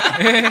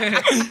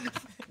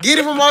 Get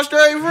it from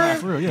Australia, bro?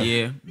 For real,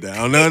 yeah.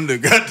 Down under,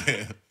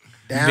 goddamn.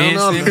 Down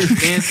under.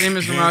 Ben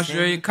Simmons from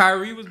Australia.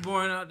 Kyrie was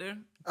born out there.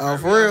 Oh,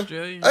 for real?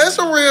 There's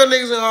some real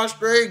niggas in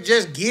Australia.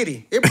 Just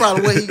Giddey. It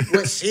probably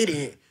what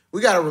city.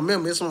 We gotta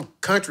remember, there's some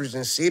countries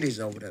and cities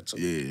over there too.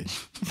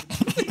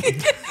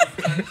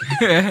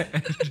 Yeah.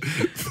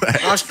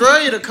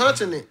 Australia, the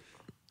continent.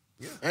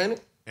 Ain't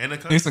it? And the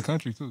country. It's a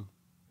country, too.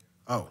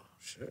 Oh,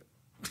 shit.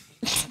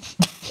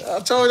 I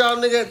told y'all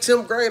nigga at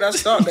 10th grade I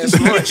started that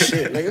smart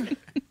shit, nigga.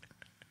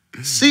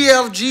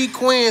 CFG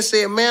Quinn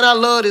said, man, I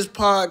love this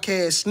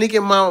podcast.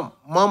 Sneaking my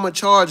mama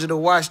charger to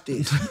watch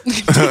this.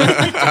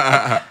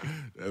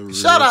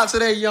 Shout out to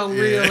that young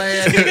real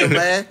ass nigga,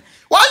 man.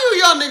 Why you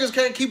young niggas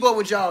can't keep up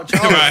with y'all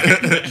chargers?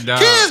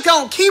 Kids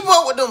gonna keep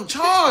up with them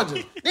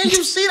chargers. Then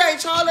you see they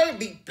charger, they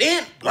be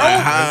bent, bro.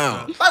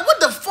 Like, what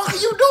the fuck are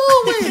you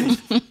doing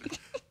with it?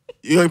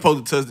 You ain't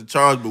supposed to touch the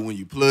charge, but when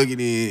you plug it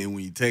in and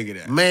when you take it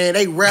out. Man,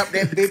 they wrap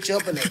that bitch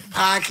up in their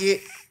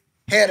pocket,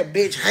 had a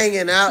bitch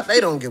hanging out.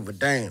 They don't give a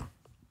damn.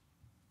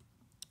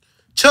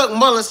 Chuck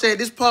Mullen said,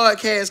 this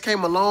podcast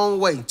came a long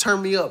way. Turn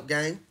me up,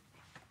 gang.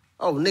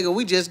 Oh, nigga,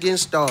 we just getting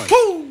started.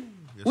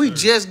 Yes, we sir.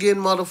 just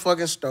getting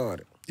motherfucking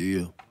started.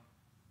 Yeah.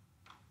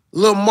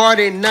 Lil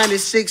Marty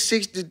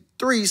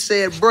 9663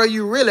 said, bro,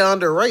 you really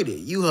underrated.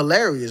 You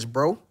hilarious,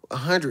 bro.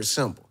 100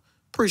 simple.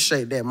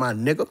 Appreciate that, my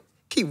nigga.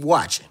 Keep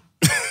watching.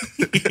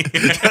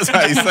 That's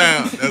how you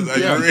sound. That's how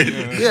you read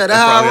it. Yeah, that's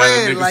how I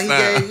read it. Like he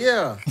gave,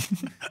 yeah.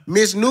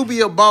 Miss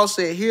Nubia Boss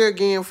said, here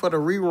again for the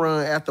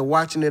rerun after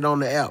watching it on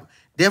the app.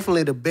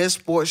 Definitely the best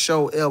sports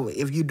show ever.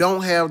 If you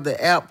don't have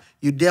the app,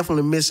 you're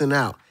definitely missing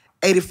out.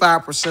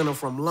 85% are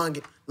from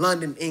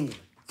London, England.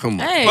 Come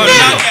on. Hey.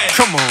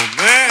 Come on,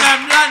 man. I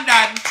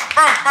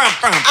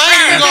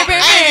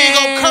ain't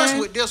even gonna curse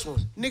with this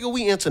one. Nigga,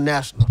 we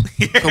international.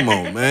 Come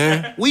on,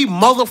 man. We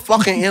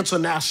motherfucking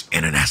international.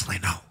 Internationally,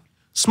 no.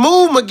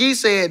 Smooth McGee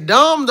said,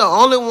 Dumb the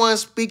only one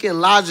speaking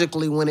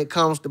logically when it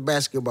comes to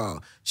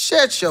basketball.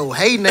 Shut your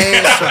hating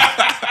ass up.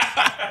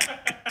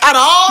 Out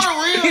of all the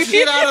real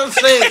shit I done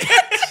said,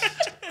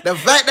 the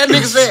fact that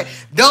nigga said,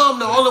 Dumb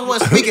the only one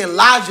speaking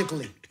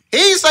logically. He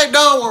didn't say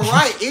Dumb was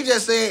right. He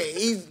just said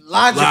he's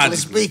logically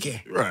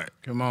speaking. Right.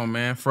 Come on,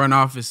 man. Front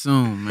office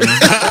soon, man.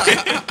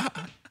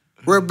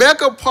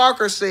 Rebecca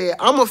Parker said,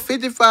 I'm a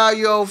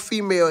 55-year-old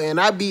female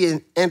and I be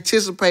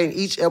anticipating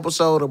each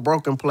episode of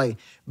Broken Play.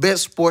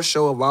 Best sports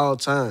show of all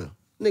time.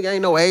 Nigga,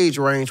 ain't no age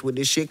range with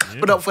this shit.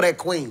 Put up for that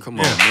queen.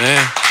 Come on,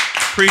 man.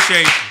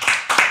 Appreciate you.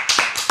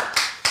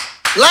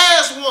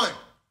 Last one.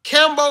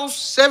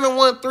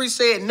 Cambo713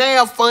 said,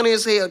 Navv funny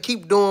as hell.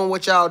 Keep doing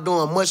what y'all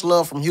doing. Much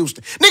love from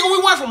Houston. Nigga,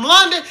 we went from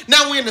London,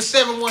 now we in the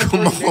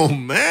 713. Come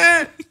on,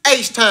 man.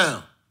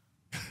 H-Town.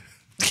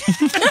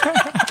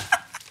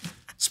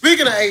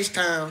 Speaking of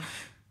H-Town,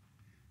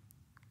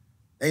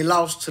 they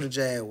lost to the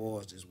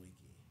Jaguars this weekend.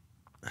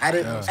 I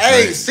didn't.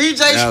 Hey, CJ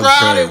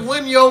Stroud, it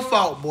wasn't your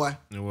fault, boy.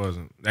 It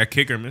wasn't. That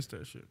kicker missed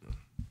that shit.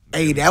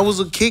 Hey, that was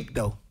a kick,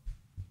 though.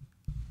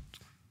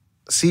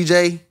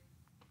 CJ,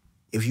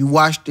 if you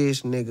watch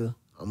this, nigga,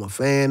 I'm a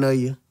fan of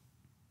you,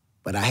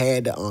 but I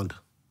had the under.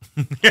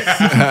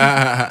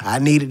 I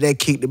needed that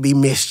kick to be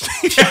missed.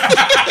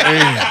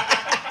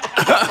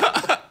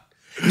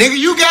 Nigga,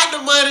 you got the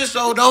money,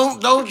 so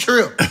don't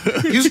trip.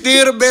 You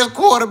still the best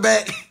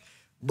quarterback.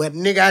 But,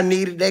 nigga, I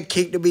needed that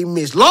kick to be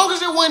missed. Long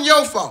as it wasn't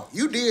your fault.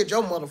 You did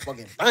your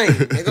motherfucking thing,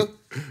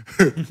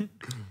 nigga.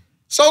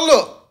 So,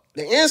 look,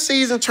 the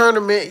in-season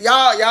tournament,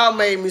 y'all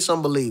made me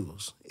some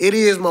believers. It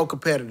is more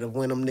competitive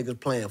when them niggas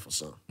playing for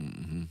something.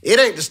 Mm-hmm. It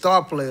ain't the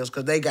star players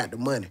because they got the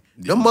money.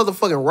 Them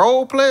motherfucking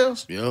role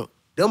players, them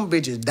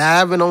bitches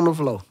diving on the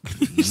floor.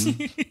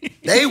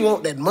 Mm-hmm. They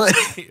want that money.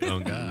 Oh,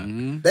 God.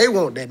 Mm-hmm. They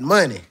want that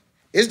money.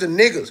 It's the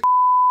niggas.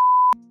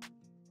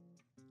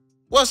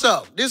 What's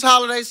up? This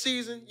holiday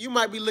season, you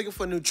might be looking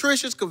for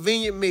nutritious,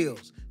 convenient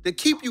meals to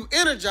keep you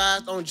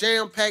energized on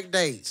jam-packed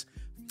days.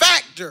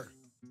 Factor.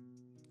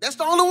 That's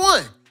the only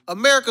one.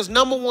 America's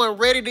 #1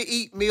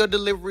 ready-to-eat meal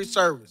delivery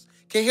service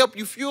can help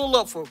you fuel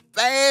up for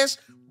fast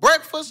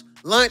breakfast,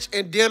 lunch,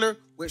 and dinner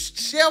with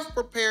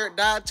chef-prepared,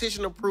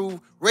 dietitian-approved,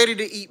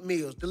 ready-to-eat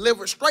meals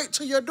delivered straight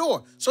to your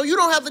door so you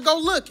don't have to go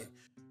looking.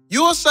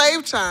 You'll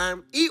save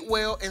time, eat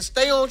well, and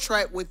stay on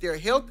track with your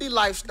healthy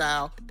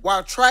lifestyle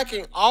while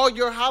tracking all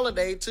your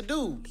holiday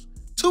to-dos.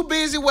 Too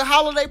busy with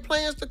holiday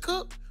plans to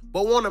cook,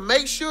 but want to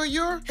make sure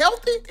you're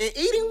healthy and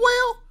eating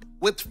well?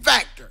 With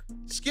Factor.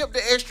 Skip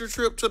the extra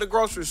trip to the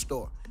grocery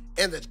store.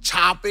 And the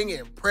chopping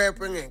and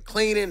prepping and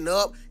cleaning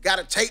up.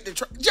 Gotta take the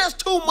just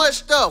too much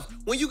stuff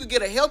when you can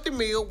get a healthy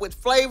meal with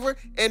flavor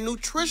and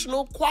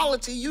nutritional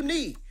quality you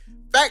need.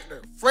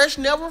 Factor, fresh,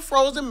 never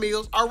frozen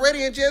meals are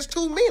ready in just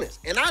 2 minutes.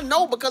 And I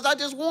know because I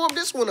just warmed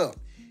this one up.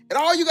 And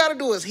all you gotta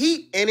do is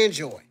heat and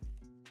enjoy.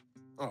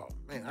 Oh,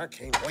 man, I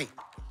can't wait.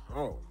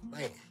 Oh,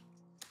 man.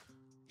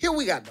 Here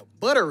we got the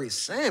buttery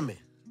salmon.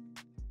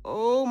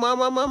 Oh, my.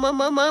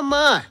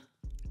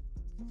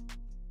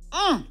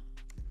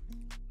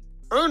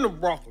 And the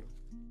broccoli.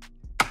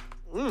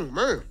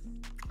 Man,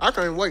 I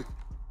can't wait.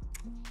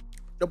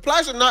 The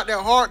price is not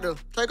that hard to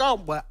take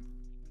off, but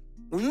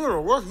when you're in a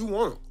rush, you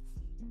want it.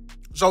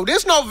 So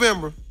this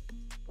November,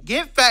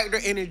 get Factor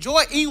and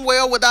enjoy eating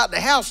well without the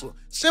hassle.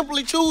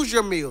 Simply choose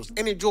your meals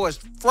and enjoy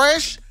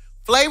fresh,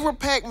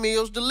 flavor-packed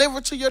meals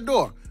delivered to your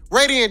door.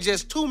 Ready in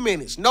just 2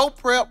 minutes. No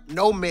prep,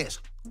 no mess.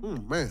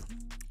 Man.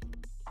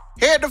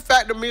 Head to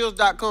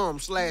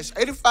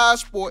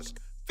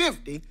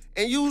factormeals.com/85sports50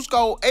 and use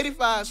code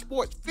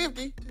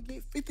 85sports50 to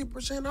get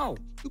 50% off.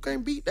 You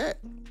can't beat that.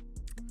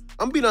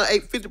 I'm beating on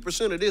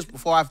 50% of this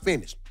before I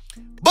finish.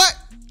 But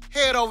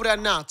head over there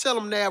now. Tell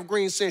them Navv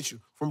Greene sent you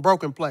from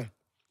Broken Play.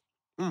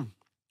 And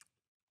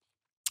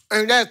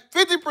that's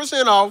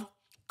 50% off.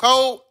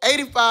 Code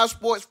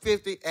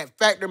 85sports50 at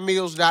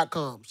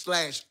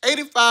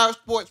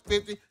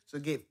factormeals.com/85sports50 to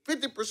get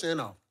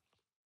 50% off.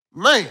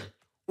 Man,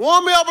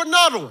 warm me up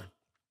another one.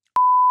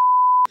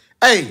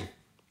 Hey,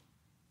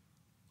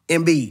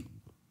 Embiid.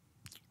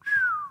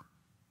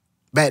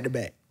 Back to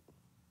back.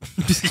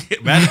 Back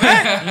to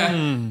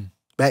back?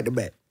 Back to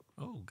back.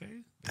 Oh,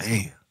 okay.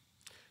 Damn.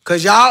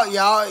 Cause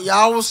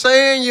y'all was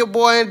saying your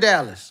boy in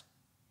Dallas.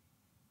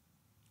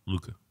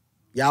 Luka.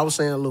 Y'all was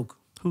saying Luka.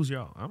 Who's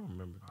y'all? I don't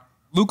remember.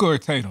 Luka or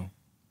Tatum?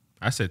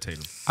 I said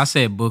Tatum. I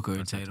said Booker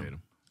or Tatum.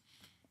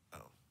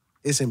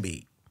 It's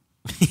Embiid.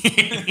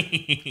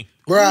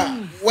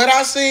 Bruh, what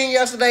I seen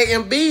yesterday,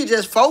 Embiid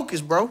just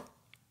focused, bro.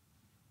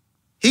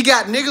 He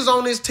got niggas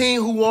on his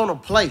team who want to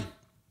play.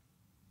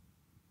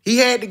 He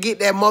had to get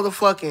that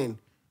motherfucking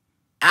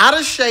out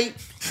of shape,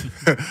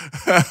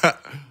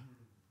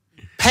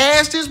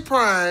 past his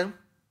prime,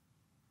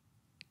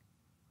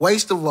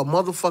 waste of a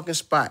motherfucking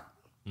spot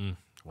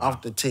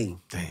off the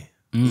team. Damn.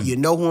 You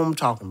know who I'm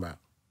talking about.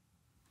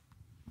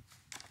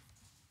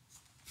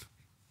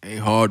 Ain't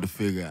hard to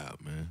figure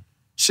out, man.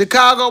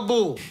 Chicago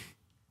Bulls.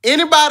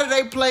 Anybody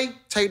they play,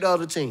 take the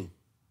other team.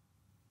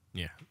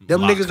 Yeah.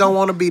 Them niggas don't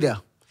want to be there.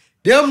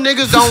 Them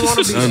niggas don't want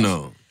to be there. I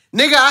know.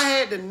 Nigga, I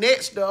had the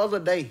Nets the other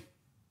day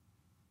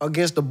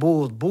against the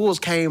Bulls. Bulls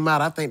came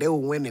out, I think they were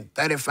winning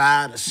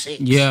 35-6.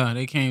 Yeah,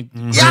 they came.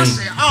 Yeah, I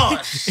said,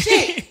 oh,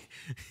 shit.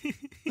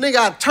 Nigga,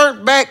 I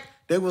turned back.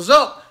 They was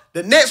up.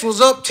 The Nets was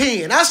up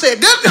 10. I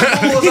said, them the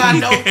Bulls I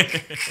know.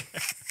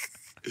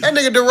 That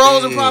nigga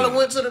DeRozan probably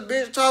went to the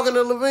bench talking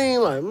to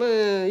Levine like,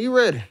 man, you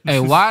ready?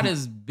 Hey, why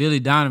does Billy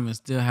Donovan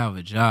still have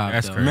a job,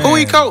 That's though? crazy. Who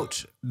he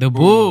coach? The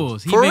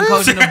Bulls. He For been real?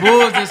 coaching the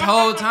Bulls this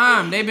whole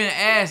time. They been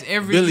asked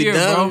every Billy year,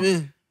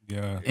 Donovan.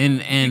 Yeah. And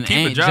keep a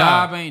ain't job.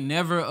 job ain't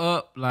never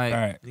up. Like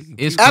Right.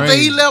 it's After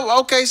crazy. he left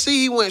OKC,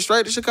 he went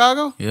straight to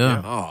Chicago?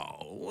 Yeah.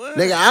 Oh, what?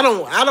 Nigga, I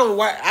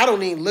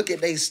don't even look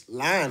at they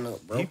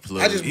lineup, bro.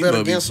 I just bet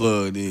against them.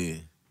 plugged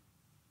in.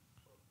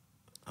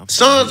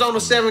 Suns on a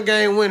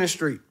 7-game winning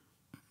streak.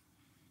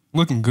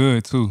 Looking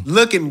good, too.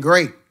 Looking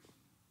great.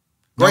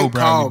 Great No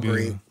call, Bradley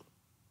Greg. Beal.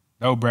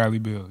 No Bradley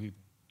Beal either.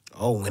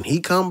 Oh, when he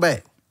come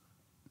back,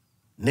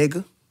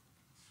 nigga.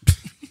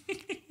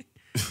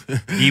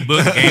 He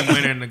booked game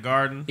winner in the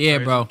Garden. Yeah,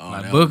 bro. Oh,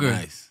 Like that was Booker.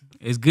 nice.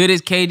 As good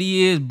as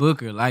KD is,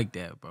 Booker like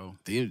that, bro.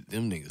 Them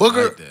niggas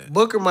Booker like that.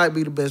 Booker might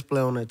be the best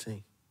player on that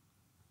team.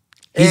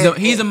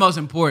 He's the most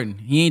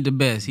important. He ain't the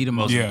best. He the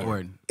most Yeah.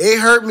 important. It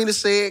hurt me to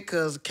say it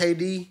because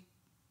KD,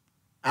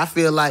 I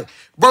feel like,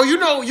 bro, you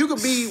know, you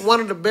could be one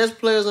of the best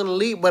players in the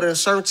league, but a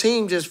certain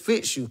team just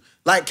fits you.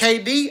 Like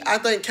KD, I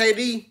think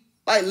KD,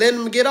 like, letting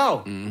him get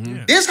off.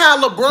 Yeah. This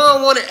how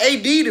LeBron wanted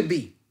AD to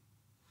be.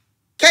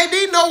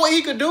 KD know what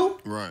he could do.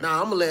 Right.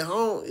 Nah, I'm going to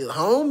let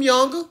home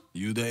younger.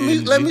 You the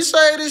Let me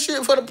say this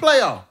shit for the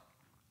playoff.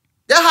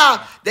 That's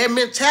how that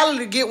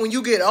mentality get when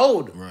you get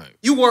older. Right.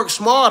 You work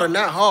smarter,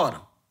 not harder.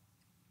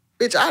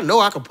 Bitch, I know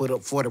I can put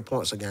up 40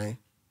 points a game.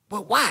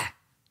 But why?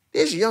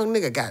 This young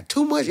nigga got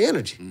too much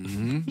energy.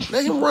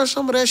 Let him run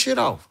some of that shit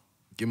off.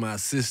 Get my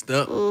assist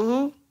up.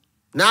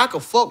 Now I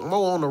can fuck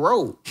more on the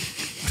road.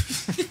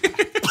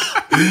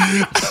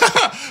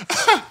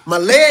 My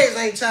legs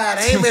ain't tired.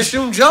 I ain't been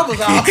shooting jumpers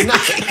all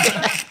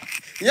night.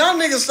 Young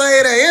niggas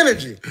save their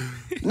energy.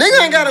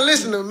 Nigga ain't gotta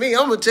listen to me.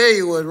 I'm gonna tell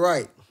you what's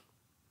right.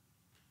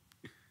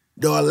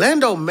 The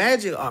Orlando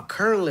Magic are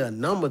currently a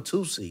number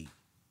 2 seed.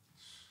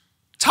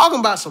 Talking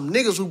about some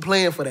niggas who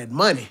playing for that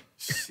money.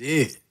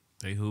 Shit.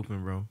 They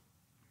hooping, bro.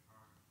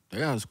 They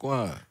got a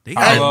squad. They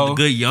got Hello.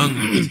 good young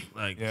niggas.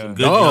 Like some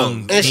good Oh. young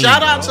And team,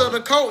 shout out bro. to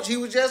the coach. He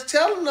was just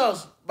telling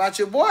us about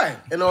your boy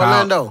in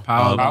Orlando.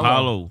 Paulo.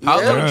 Paulo.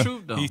 Paulo Yeah. the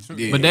truth, though. He's true.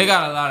 Yeah. But they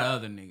got a lot of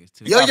other niggas,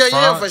 too.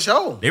 Yeah, for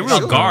sure. They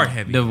real guard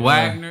heavy. The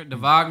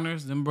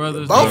Wagners, them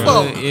brothers. Both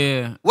of them.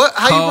 Yeah. What?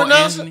 How Cole you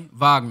pronounce Anthony, it?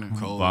 Wagner.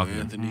 Cole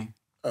Anthony.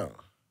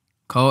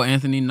 Cole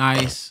Anthony,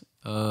 nice.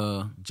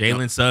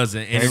 Jalen Suggs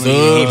and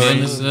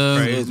Jalen Suggs,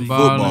 Suggs,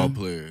 football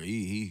player.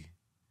 He.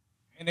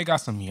 And they got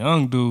some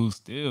young dudes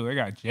still. They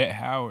got Jet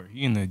Howard.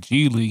 He in the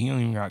G League. He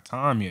don't even got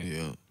time yet.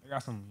 Yeah. They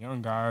got some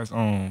young guys.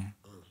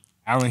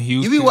 Allen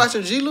Houston. You be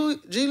watching G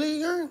League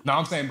game? No,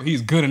 I'm saying, but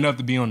he's good enough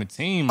to be on the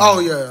team. Oh,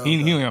 yeah. He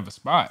don't have a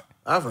spot.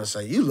 I was gonna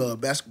say you love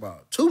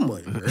basketball too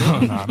much,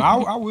 girl. Nah,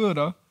 I will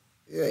though.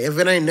 Yeah, if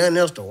it ain't nothing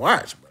else to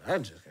watch, but I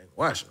just can't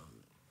watch them.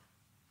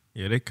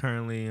 Yeah, they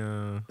currently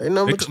they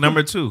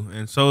number two.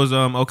 and so is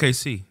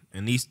OKC.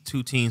 And these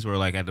two teams were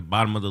like at the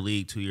bottom of the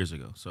league 2 years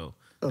ago. So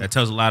that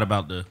tells a lot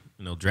about the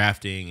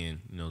drafting and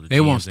the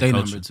They won't GMs stay and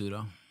number coaching. 2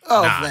 though.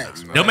 Oh,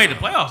 facts. They'll make the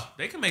playoffs.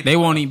 They can make. They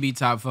won't even be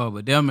top 4,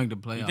 but they'll make the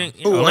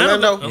playoffs.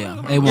 Orlando?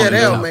 Yeah, they won't.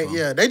 They'll make.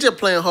 Yeah, they just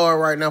playing hard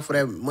right now for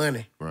that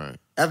money. Right.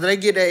 After they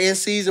get that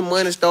in-season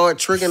money, start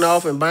tricking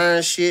off and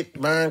buying shit,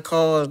 buying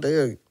cars,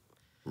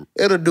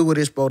 it'll do what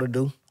it's supposed to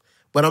do.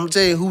 But I'm gonna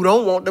tell you who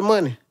don't want the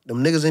money.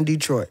 Them niggas in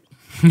Detroit.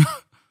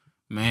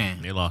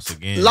 Man, they lost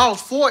again.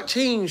 Lost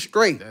 14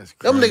 straight. That's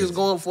Them crazy. niggas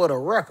going for the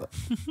record.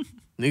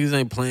 Niggas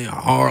ain't playing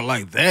hard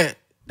like that.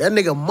 That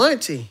nigga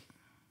Monty,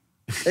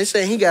 they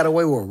say he got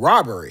away with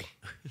robbery.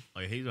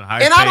 Like he's a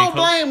high And I don't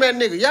blame that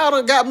nigga. Y'all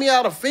done got me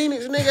out of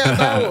Phoenix,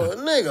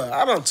 nigga.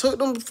 I done took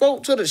them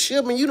folk to the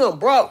ship and you done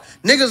brought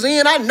niggas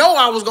in. I know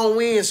I was gonna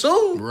win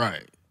soon.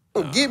 Right.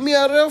 Get me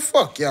out of there.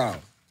 Fuck y'all.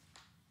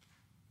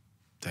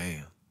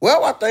 Damn.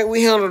 Well, I think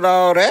we handled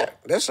all that.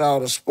 That's all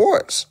the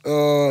sports.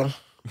 The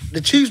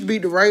Chiefs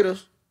beat the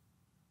Raiders.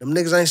 Them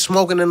niggas ain't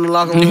smoking in the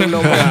locker room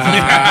no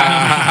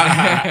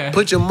more.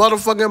 Put your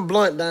motherfucking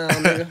blunt down,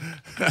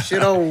 nigga.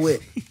 Shit over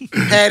with.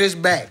 Had his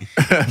back.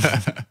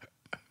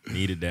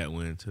 Needed that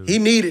win too. He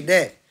needed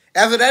that.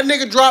 After that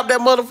nigga dropped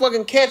that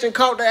motherfucking catch and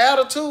caught the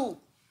attitude,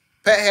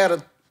 Pat had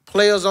a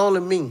players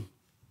only me.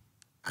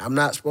 I'm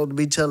not supposed to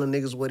be telling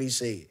niggas what he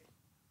said.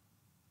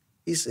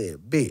 He said,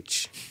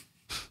 bitch,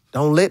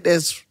 don't let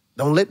this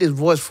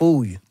voice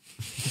fool you.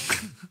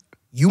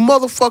 You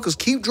motherfuckers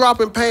keep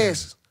dropping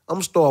passes. I'm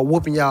gonna start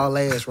whooping y'all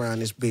ass around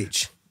this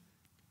bitch.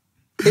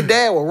 His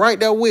dad was right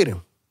there with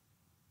him.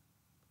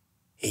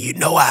 And you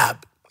know I...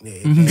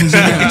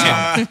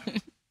 Yeah,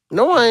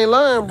 no, I ain't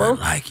lying, bro.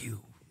 Like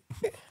you.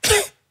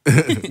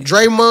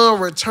 Draymond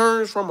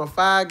returns from a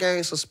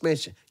 5-game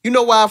suspension. You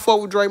know why I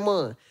fuck with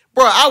Draymond?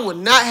 Bro, I would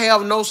not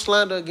have no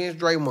slander against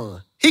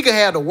Draymond. He could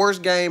have the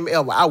worst game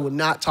ever. I would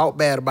not talk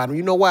bad about him.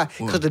 You know why?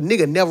 Because the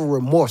nigga never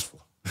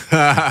remorseful.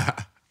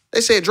 They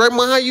said,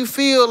 Draymond, how you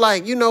feel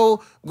like,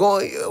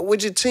 going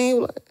with your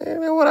team? Like, that's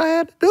what I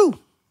had to do.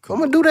 I'm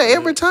going to do that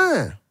every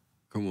time.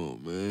 Come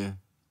on, man.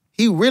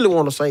 He really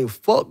want to say,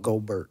 fuck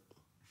Gobert.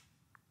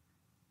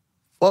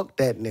 Fuck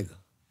that nigga.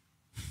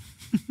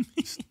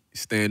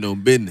 Stand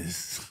on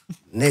business.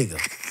 Nigga.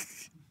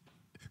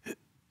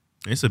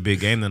 It's a big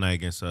game tonight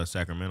against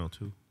Sacramento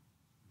too,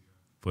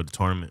 for the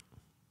tournament.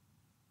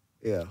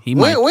 Yeah. He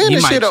might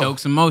shit choke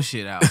some more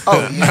shit out.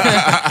 Oh,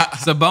 yeah.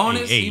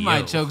 Sabonis, Hey, he yo.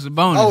 might choke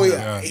Sabonis. Oh,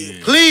 yeah.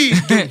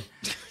 Please do.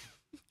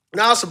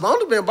 Now,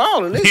 Sabonis been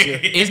balling this year.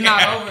 It's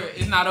not over.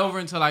 It's not over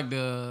until like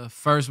the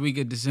first week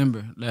of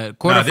December. The No,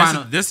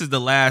 quarterfinal. this is the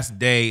last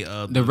day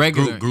of the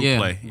regular group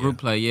play. Group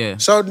play, yeah.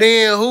 So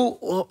then,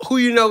 who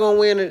you know gonna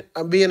win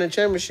and be in the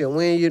championship?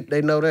 When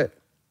they know that?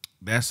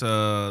 That's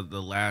the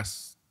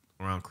last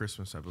around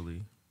Christmas, I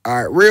believe. All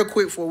right, real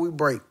quick before we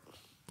break.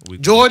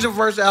 Georgia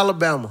versus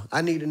Alabama.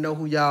 I need to know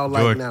who y'all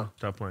like Georgia. now.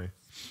 Stop playing.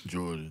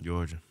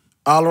 Georgia.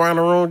 All around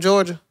the room,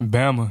 Georgia.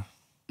 Bama.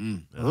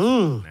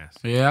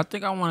 Nasty. Yeah, I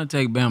think I want to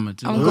take Bama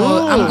too. I'm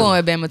going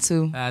with Bama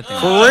too. I think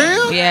For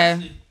real? Yeah.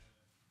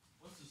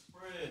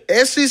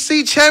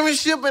 SEC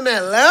championship in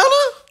Atlanta?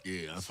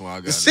 Yeah, that's why I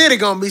got The city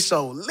gonna be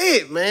so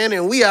lit, man,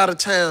 and we out of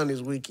town this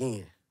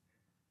weekend.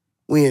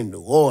 We in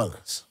New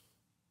Orleans.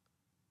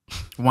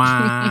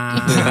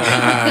 wow.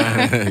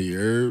 it. You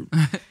heard?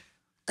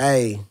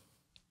 Hey,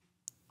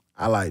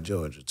 I like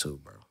Georgia too,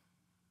 bro.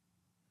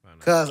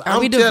 Cause Are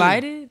we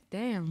divided?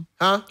 Damn.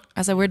 Huh?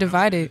 I said we're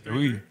divided.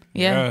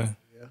 Yeah.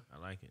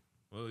 I like it.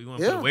 Well, you want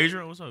to Yeah. put a wager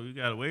on? What's up? You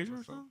got a wager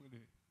or something?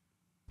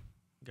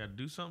 You got to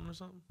do something or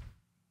something?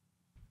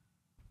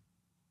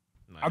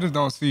 I just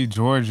don't see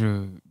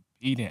Georgia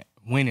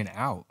winning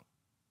out.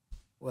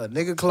 Well,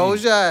 nigga,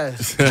 close your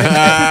eyes.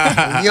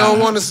 If you don't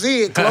want to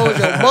see it, close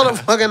your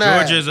motherfucking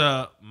eyes. Georgia's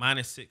a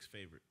 -6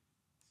 favorite.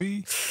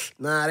 See?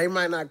 Nah, they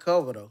might not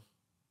cover though.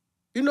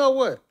 You know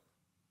what?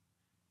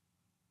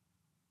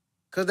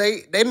 Cause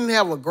they didn't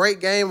have a great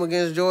game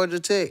against Georgia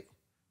Tech.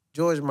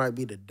 Georgia might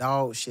be the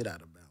dog shit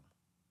out of Bama.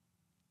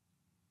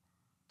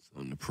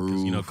 Something to 'Cause,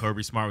 prove.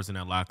 Kirby Smart was in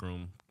that locker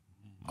room.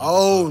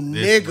 Oh,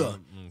 This nigga.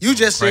 one, You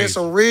just said crazy.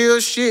 some real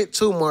shit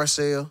too,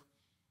 Marcel.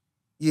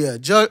 Yeah,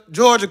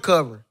 Georgia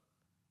covering.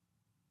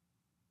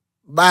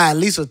 By at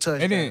least a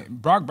touchdown.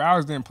 Brock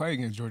Bowers didn't play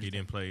against Georgia. He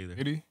didn't play either.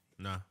 Did he?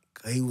 Nah.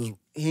 They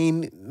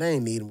ain't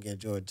need him against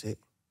Georgia Tech.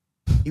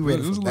 He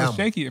ready It was for a little Bama.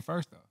 shaky at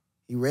first though.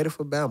 He ready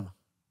for Bama.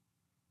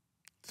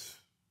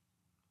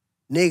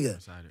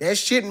 Nigga, that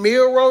shit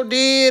Miro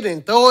did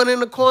and throw it in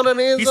the corner of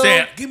the end zone. He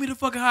said, "Give me the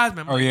fucking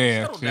Heisman." Oh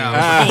yeah. Settle down.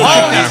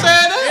 Oh, he said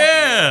that?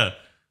 Yeah.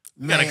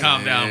 You gotta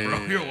calm down,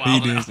 bro. You're wild. He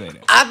did say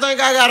that. I think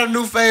I got a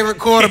new favorite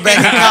quarterback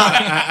in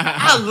college.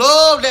 I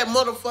love that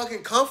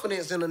motherfucking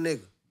confidence in a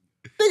nigga.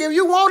 Nigga, if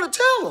you want to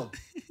tell him.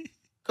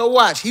 Cause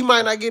watch, he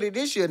might not get it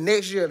this year.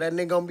 Next year, that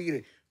nigga gonna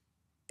be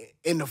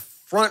in the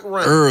front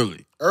run.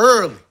 Early.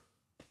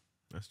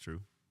 That's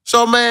true.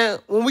 So, man,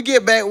 when we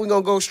get back, we're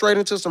going to go straight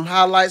into some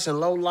highlights and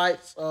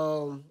lowlights.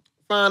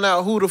 Find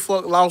out who the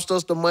fuck lost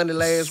us the money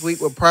last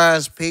week with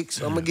prize picks.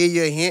 I'm going to give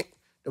you a hint.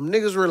 Them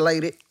niggas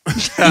related.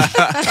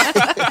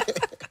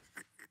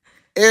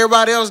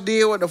 Everybody else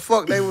did what the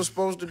fuck they was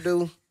supposed to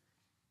do.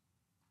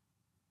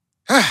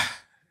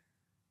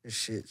 This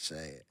shit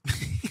sad.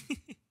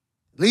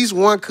 At least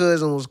one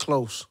cousin was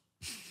close.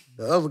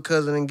 The other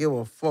cousin didn't give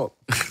a fuck.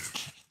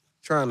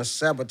 Trying to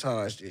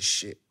sabotage this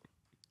shit.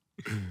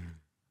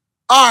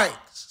 All right,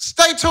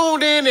 stay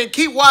tuned in and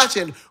keep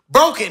watching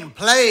Broken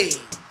Play.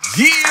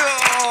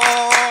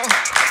 Yeah!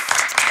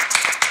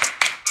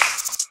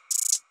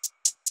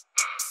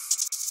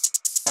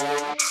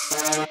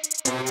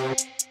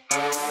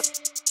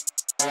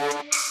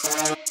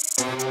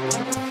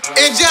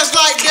 And just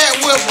like that,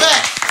 we're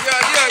back.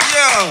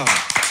 Yeah.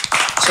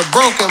 It's a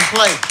Broken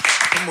Play.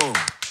 Come on.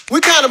 We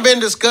kind of been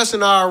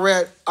discussing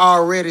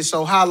already,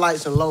 so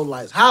highlights and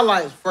lowlights.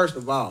 Highlights, first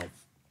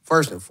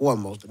and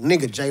foremost, the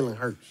nigga Jalen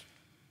Hurts.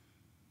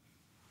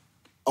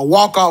 A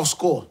walk-off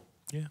score.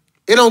 Yeah.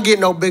 It don't get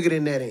no bigger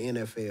than that in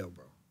NFL,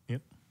 bro.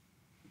 Yep.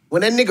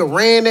 When that nigga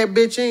ran that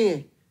bitch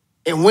in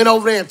and went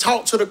over there and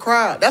talked to the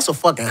crowd, that's a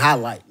fucking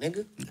highlight,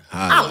 nigga.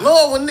 I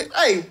love when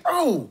hey,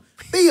 bro,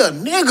 be a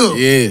nigga.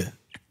 Yeah.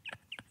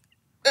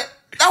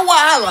 That's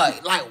why I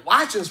like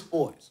watching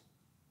sports.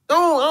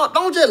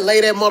 Don't just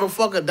lay that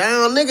motherfucker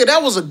down, nigga.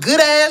 That was a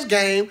good-ass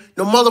game.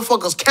 The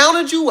motherfuckers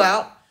counted you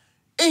out,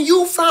 and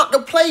you found the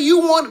play you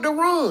wanted to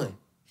run.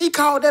 He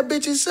called that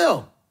bitch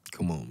himself.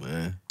 Come on,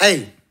 man.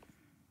 Hey,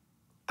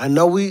 I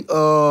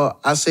know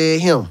I said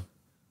him.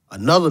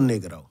 Another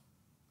nigga, though.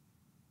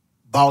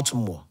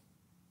 Baltimore.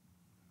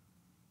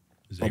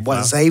 My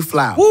boy Zay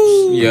Flowers.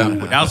 Yeah.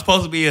 That was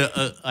supposed to be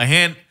a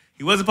hand.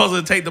 He wasn't supposed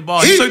to take the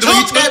ball. He took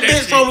that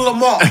bitch from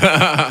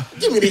Lamar.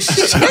 Give me this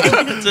shit,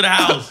 nigga. to the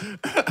house.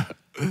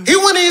 He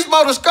went in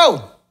supposed to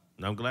score.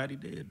 I'm glad he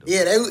did, though.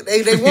 Yeah,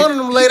 they wanted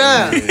him to lay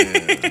down.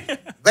 Yeah.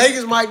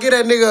 Vegas might get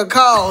that nigga a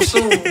call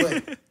soon,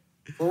 but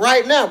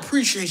right now,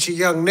 appreciate you,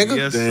 young nigga.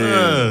 Yes,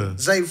 sir.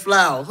 Zay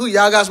Flowers. Who,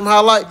 y'all got some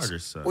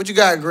highlights? What you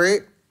got,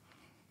 Greg?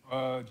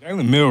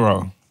 Jalen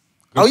Milroe.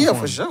 Oh, yeah,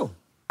 for sure.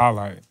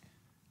 Highlight.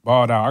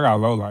 Balled out. I got a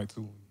low light,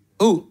 too.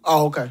 Who?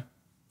 Oh, okay.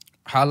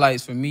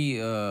 Highlights for me,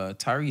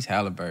 Tyrese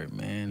Halliburton,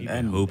 man.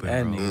 That hooping,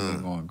 nigga bro.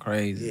 been going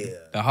crazy. Yeah.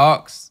 The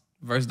Hawks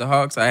versus the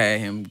Hawks, I had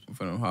him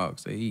for them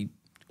Hawks. So he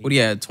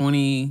had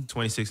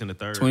 26 in the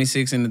third.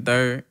 26 in the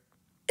third.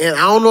 And I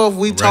don't know if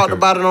we talked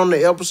about it on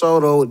the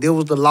episode or it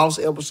was the lost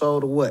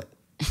episode or what.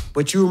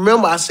 But you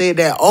remember I said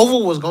that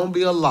over was going to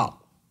be a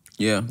lock.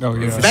 Yeah. Oh,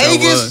 yeah.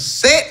 Vegas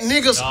set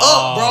niggas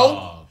up,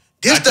 bro.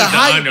 This the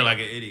under like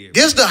an idiot.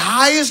 This the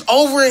highest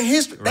over in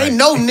history. Right. They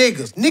know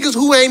niggas. Niggas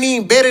who ain't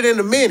even betted in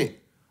a minute.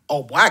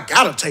 Oh, boy, I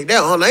gotta take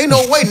that on. Ain't no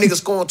way niggas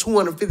scoring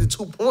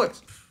 252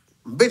 points.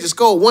 Bitches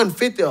score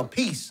 150 a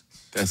piece.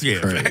 That's Yeah,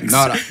 crazy. facts.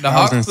 No, the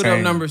Hawks put insane. up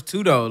numbers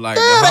too, though. Like,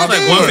 Yeah, the they Hawks,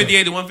 did. Like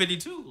 158 to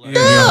 152. Like,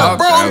 Yeah,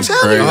 bro, I'm was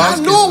telling you, crazy. I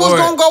knew it was Hawks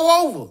gonna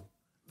go over.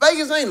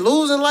 Vegas ain't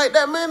losing like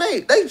that, man.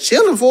 They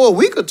chilling for a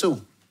week or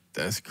two.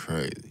 That's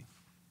crazy.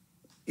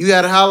 You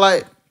got to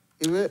highlight,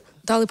 Yvette?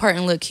 Dolly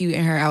Parton looked cute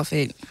in her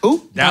outfit.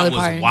 Who? that Dolly was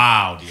Parton.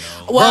 wild, yo.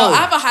 Well, Bro,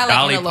 I have a highlight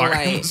Dolly and a low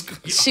Parton light.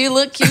 was- She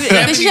looked cute. And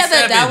then she had the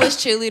 77. Dallas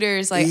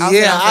cheerleaders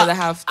outfit on for the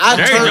half.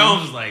 Jerry turned-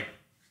 Jones was like,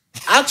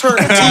 I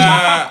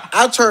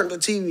turned the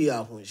TV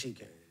off when she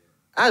came.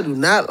 I do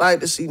not like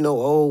to see no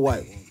old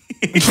white woman.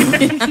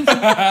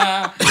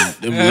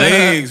 Them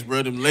legs,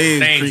 bro. Them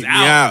legs things creep me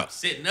out, out.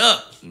 sitting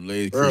up. Them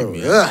legs Bro,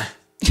 creep me out.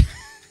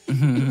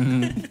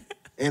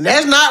 And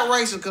that's not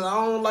racist because I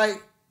don't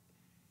like.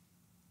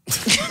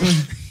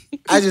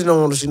 I just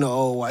don't want to see no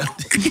old white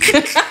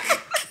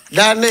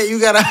woman. Net, you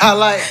got to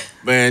highlight.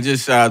 Man,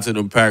 just shout out to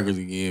them Packers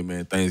again,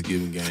 man.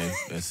 Thanksgiving game.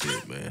 That's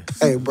it, man.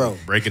 Hey, bro,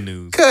 Breaking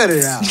news. cut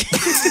it out.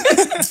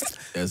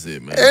 That's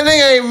it, man. That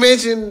nigga ain't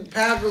mentioned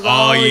Packers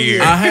all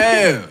year. I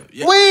have.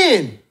 Yeah.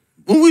 When?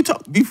 When we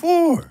talked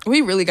before.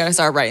 We really got to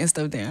start writing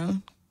stuff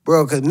down.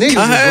 Bro, because niggas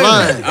I is have.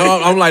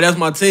 lying. I'm like, that's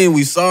my team.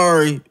 We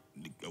sorry.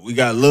 We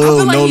got I love,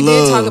 feel like no you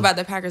love. did talk about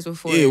the Packers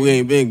before. Yeah, we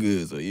ain't been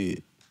good, so yeah.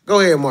 Go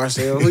ahead,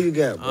 Marcel. Who you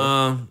got,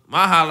 bro?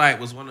 My highlight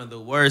was one of the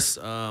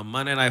worst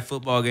Monday Night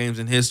Football games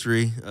in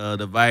history.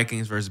 The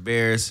Vikings versus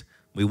Bears.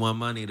 We won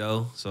money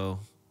though, so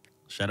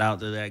shout out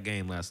to that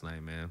game last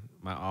night, man.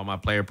 All my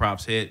player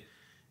props hit,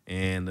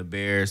 and the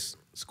Bears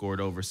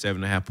scored over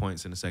 7.5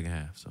 points in the second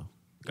half. So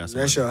got some.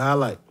 That's money. your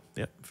highlight.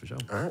 Yep, for sure.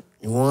 All right.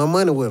 You won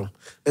money with them.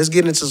 Let's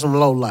get into some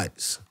low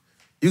lights.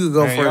 You could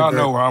go Man, first. y'all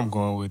Greg. know where I'm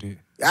going with it.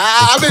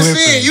 I've been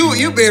Clippers, seeing you. man.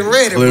 You been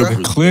ready, bro. Clippers.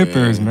 The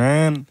Clippers,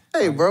 man.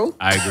 Hey, bro.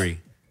 I agree.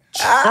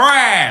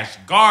 Trash,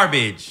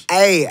 garbage.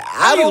 Hey,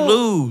 How you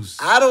lose?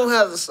 I don't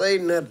have to say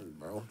nothing,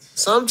 bro.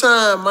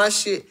 Sometimes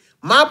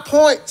my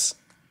points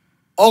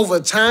over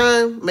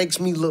time makes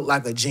me look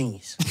like a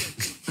genius.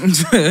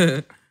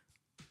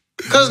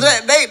 Cause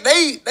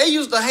they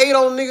used to hate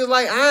on niggas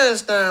like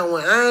Einstein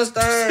when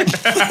Einstein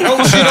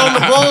wrote shit on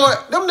the board.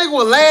 Them niggas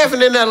were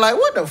laughing in there like,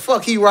 what the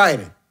fuck he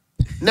writing?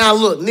 Now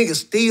look, niggas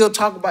still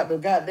talk about the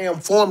goddamn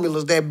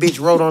formulas that bitch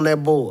wrote on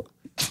that board.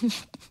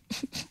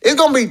 It's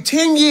gonna be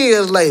 10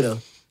 years later.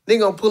 They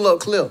gonna pull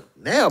up clip.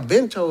 Now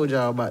Ben told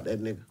y'all about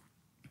that nigga.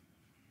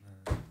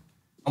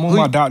 I'm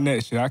on my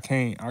 .NET shit. I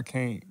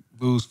can't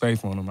lose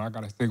faith on him. I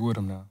gotta stick with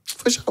him now.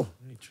 For sure.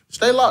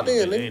 Stay locked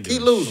in, nigga.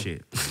 Keep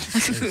losing.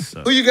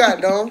 Who you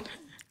got, dog?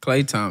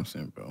 Klay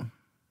Thompson, bro.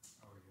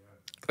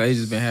 Klay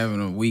just been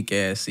having a weak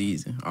ass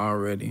season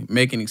already,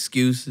 making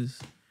excuses.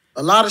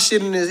 A lot of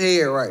shit in his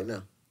head right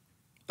now.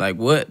 Like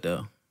what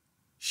though?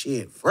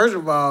 Shit. First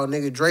of all,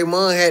 nigga,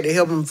 Draymond had to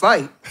help him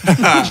fight.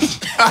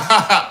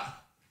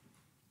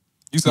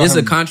 This is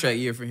a contract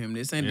year for him.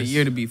 This ain't the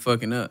year to be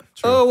fucking up.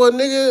 Oh, well,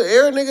 nigga,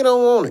 every nigga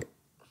don't want it.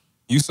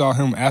 You saw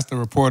him ask the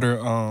reporter,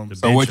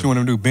 so what you want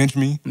him to do, bench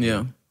me?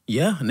 Yeah.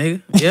 Yeah,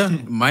 nigga. Yeah.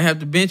 Might have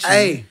to bench you.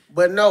 Hey,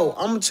 but no,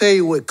 I'm going to tell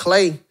you with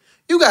Klay,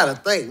 you got to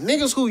think,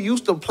 niggas who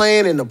used to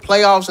playing in the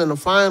playoffs and the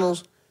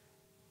finals,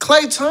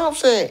 Klay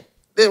Thompson,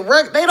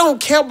 they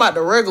don't care about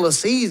the regular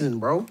season,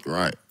 bro.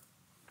 Right.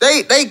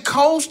 They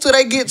coast till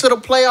they get to the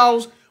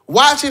playoffs.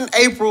 Watching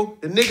April,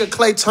 the nigga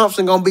Klay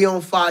Thompson gonna be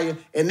on fire,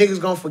 and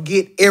niggas gonna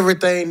forget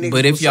everything niggas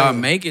But if was y'all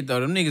saying. make it, though,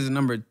 them niggas are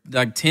number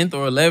like 10th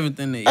or 11th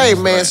in the East. Hey,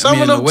 man, right?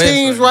 some of them the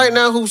teams West, right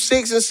now who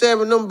 6 and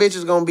 7, them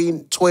bitches gonna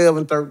be 12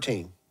 and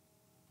 13.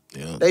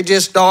 Yeah. They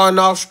just starting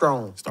off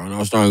strong. Starting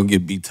off strong,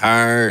 be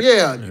tired.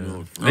 Yeah. You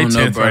know, I don't know,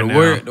 tenth bro.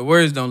 right The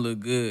words don't look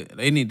good.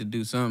 They need to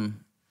do something.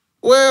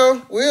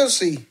 Well, we'll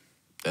see.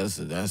 that's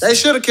They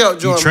should have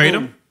kept Jordan. You trade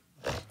Poole. him?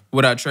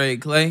 Would I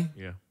trade Klay?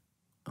 Yeah.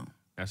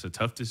 That's a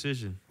tough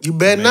decision. You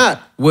better not.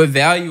 What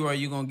value are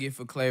you gonna get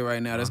for Klay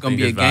right now? That's gonna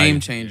be a think it's value. game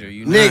changer.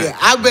 You Nigga,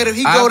 I bet if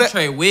he go I'd there,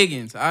 trade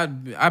Wiggins.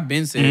 I've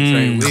been saying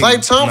trade Wiggins.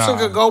 Klay Thompson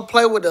could go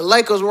play with the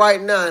Lakers right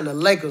now, and the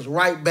Lakers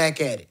right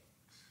back at it.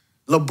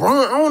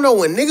 LeBron, I don't know,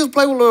 when niggas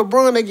play with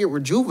LeBron, they get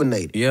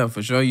rejuvenated. Yeah,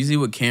 for sure. You see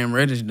what Cam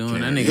Reddish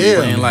doing? That nigga Yeah.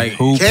 playing like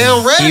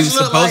Cam Reddish he was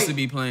look supposed like to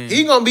be playing.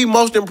 He gonna be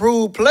most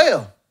improved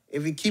player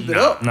if he keep it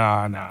up.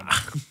 Nah. Nah,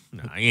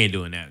 he ain't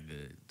doing that good.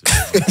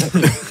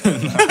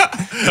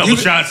 Couple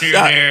shots here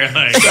and there.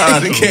 Like, shout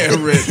out to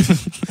Cam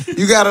Reddish.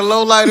 You got a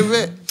low light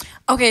event?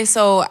 Okay,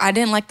 so I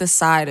didn't like the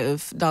side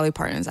of Dolly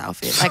Parton's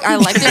outfit. Like, I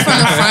liked it from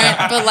the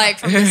front, but like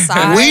from the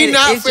side, We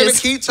not it finna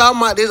just, keep talking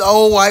about this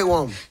old white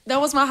woman. that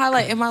was my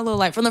highlight in my little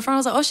light. From the front, I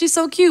was like, oh, she's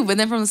so cute. But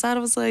then from the side, I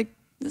was like,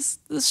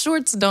 the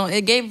shorts don't.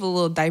 It gave a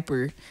little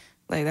diaper.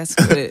 Like, that's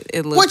what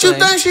it looked What you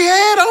like. think she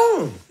had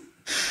on?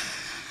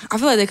 I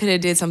feel like they could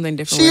have did something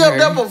different She with up her.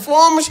 there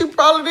performing, she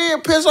probably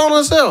did piss on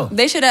herself.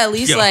 They should at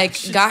least Yo. like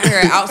got her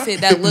an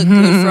outfit that looked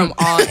good from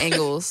all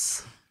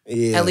angles.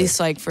 Yeah. At least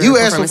like for You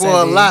performance asking for a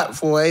that day. lot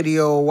for an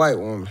 80-year-old white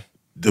woman.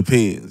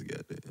 Depends,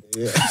 goddamn.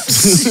 Yeah.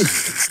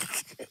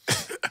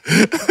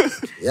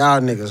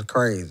 Y'all niggas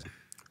crazy.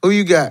 Who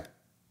you got?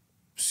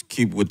 Just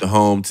keep with the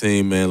home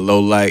team, man. Low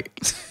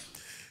light.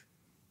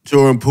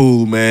 Jordan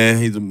Poole, man.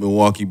 He's a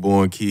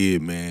Milwaukee-born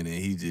kid, man, and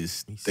he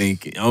just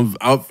thinking.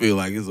 I feel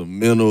like it's a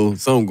mental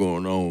something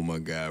going on with my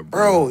guy,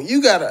 Bro,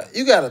 you gotta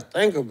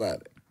think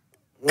about it.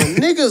 When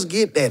niggas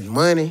get that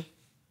money,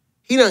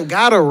 he done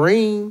got a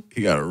ring.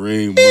 He got a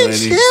ring, He money.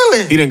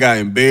 chilling. He done got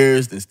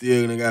embarrassed and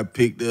still done got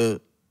picked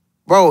up.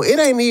 Bro, it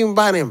ain't even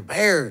about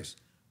embarrassed.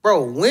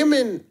 Bro,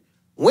 women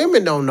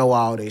don't know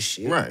all this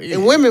shit. Right, yeah.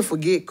 And women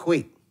forget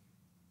quick.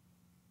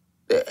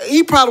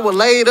 He probably was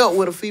laid up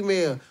with a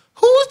female.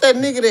 Who was that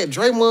nigga that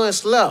Draymond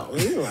slept?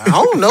 He like, I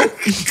don't know.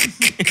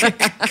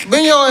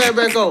 Bend your ass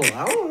back over.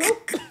 I don't know.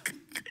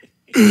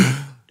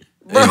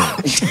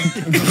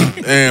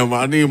 Bro. Damn,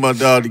 I need my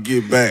dog to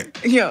get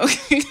back. Yo.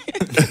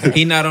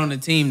 He not on the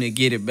team to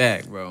get it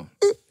back, bro.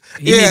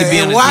 He Yeah, need to be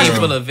on and a watch team him.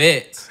 full of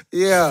vets.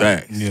 Yeah.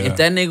 Facts. Yeah. If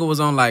that nigga was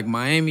on like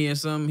Miami or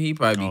something, he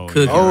probably be Oh,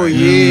 cooking. Oh, right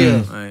yeah. now.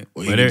 Like,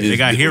 Well, But they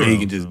got heroes, He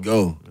can just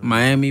go.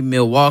 Miami,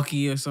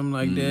 Milwaukee, or something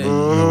like that.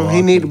 Mhm.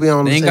 He need to be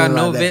on the They ain't team got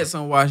no like that. vets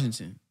on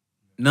Washington.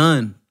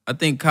 None. I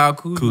think Kyle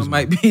Kuzma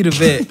might be the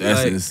vet.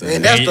 That's like, insane.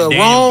 And that's the Daniel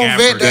wrong Gafford.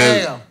 vet to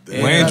have.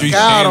 Landry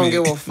Kyle don't Shamet.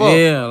 give a fuck.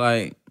 Yeah,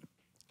 like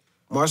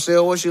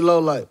Marcel, what's your low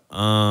light?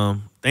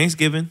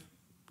 Thanksgiving.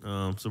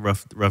 It's a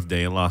rough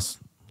day. I lost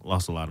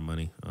a lot of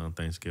money on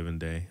Thanksgiving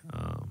Day.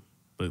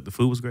 But the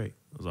food was great.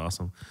 It was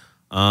awesome.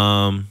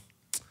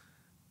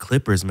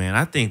 Clippers, man.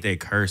 I think they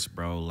cursed,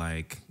 bro.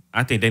 Like,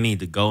 I think they need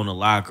to go in the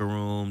locker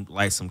room,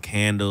 light some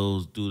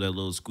candles, do that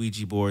little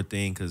squeegee board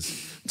thing. Because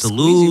to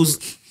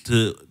lose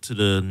to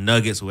the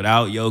Nuggets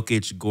without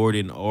Jokic,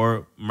 Gordon,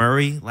 or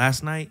Murray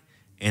last night,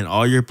 and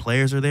all your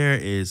players are there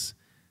is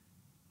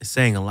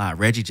saying a lot.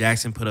 Reggie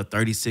Jackson put up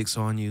 36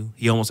 on you.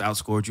 He almost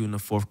outscored you in the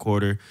fourth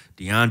quarter.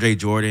 DeAndre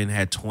Jordan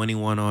had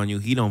 21 on you.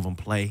 He don't even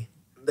play.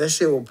 That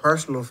shit was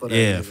personal for that.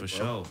 Yeah, nigga, for bro.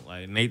 sure.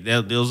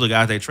 Like those are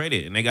guys they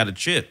traded, and they got a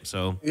chip.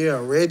 So Yeah,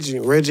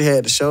 Reggie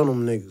had to show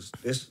them niggas.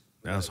 that's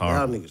Y'all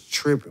horrible. niggas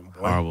tripping, boy.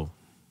 Horrible.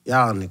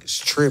 Y'all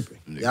niggas tripping.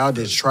 Y'all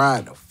just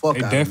tried the fuck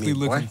They out of me, definitely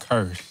boy. looking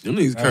cursed. Them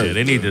niggas cursed. Yeah,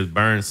 they need to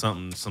burn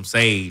some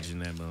sage in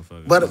that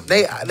motherfucker. But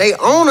they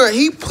owner,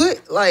 he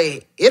put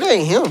like it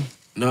ain't him.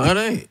 No, it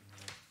ain't.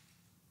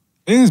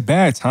 It's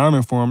bad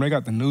timing for them. They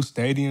got the new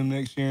stadium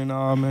next year and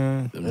all,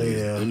 man. Them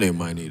niggas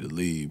might need to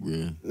leave,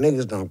 bro.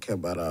 Niggas don't care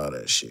about all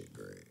that shit,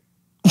 Greg.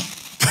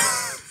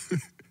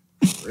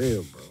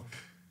 Real, bro.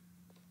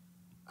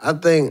 I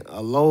think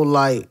a low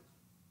light.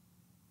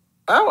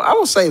 I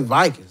would say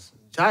Vikings.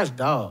 Josh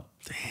Dawg.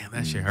 Damn,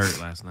 that shit hurt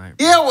last night.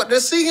 Yeah, well, to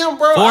see him,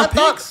 bro. 4 I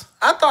picks?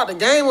 thought the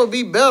game would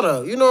be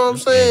better. You know what I'm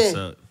saying?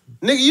 Sucked.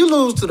 Nigga, you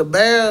lose to the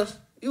Bears,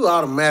 you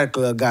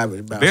automatically a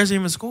garbage bag. Bears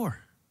didn't even score.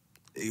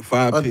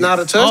 5 picks. Not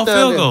a touchdown. All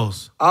field there.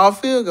 goals. All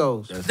field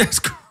goals. That's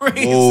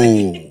crazy.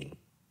 Whoa.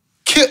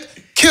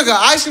 Kicker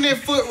icing their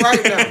foot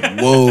right now.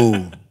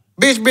 Whoa.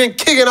 Bitch been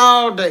kicking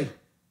all day.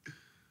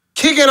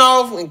 Kicking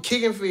off and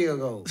kicking field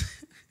goals.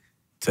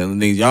 Telling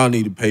niggas, y'all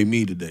need to pay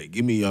me today.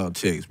 Give me y'all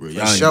checks, bro.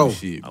 Y'all ain't sure. do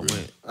shit, bro.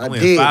 I I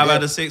went did 5 that.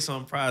 out of 6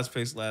 on prize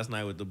picks last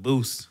night with the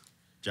boost.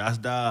 Josh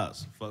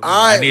Dobbs. Fuck All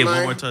I right, need man.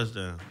 one more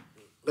touchdown.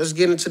 Let's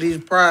get into these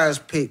prize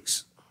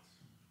picks.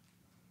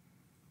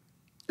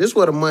 This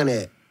where the money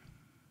at.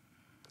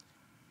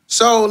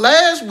 So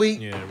last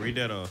week, Yeah, read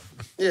that off.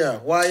 yeah,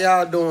 while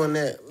y'all doing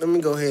that, let me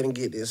go ahead and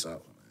get this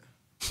out.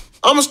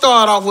 I'm gonna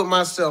start off with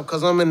myself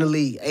because I'm in the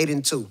league,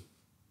 8-2.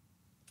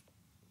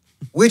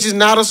 Which is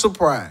not a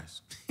surprise.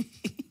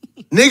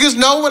 Niggas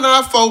know when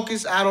I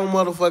focus, I don't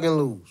motherfucking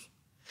lose.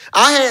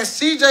 I had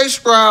CJ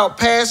Stroud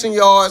passing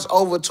yards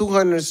over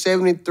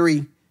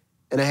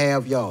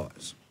 273.5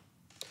 yards.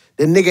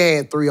 The nigga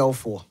had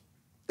 304.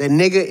 That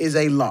nigga is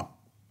a lock.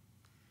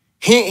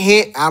 Hint,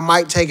 hint, I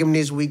might take him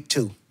this week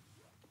too.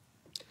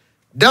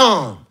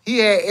 Dom, he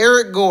had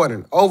Eric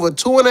Gordon, over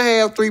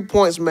 2.5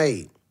 3-points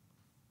made.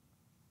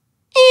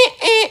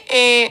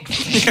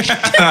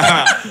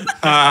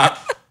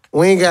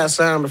 We ain't got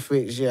sound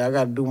effects yet. I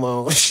got to do my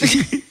own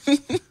shit.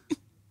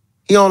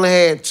 He only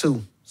had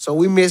 2, so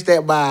we missed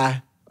that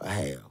by a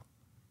half.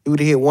 He would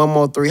have hit 1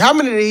 more 3. How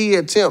many did he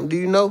attempt? Do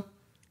you know?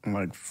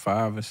 Like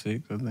 5 or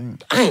 6, I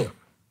think. Damn.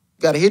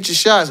 Got to hit your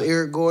shots,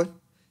 Eric Gordon.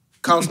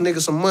 Cost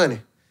niggas some money.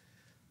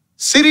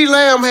 CeeDee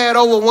Lamb had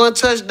over 1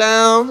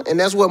 touchdown, and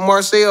that's what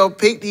Marcel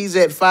picked. He's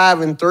at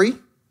 5-3.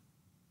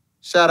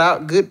 Shout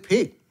out, good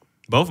pick.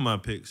 Both of my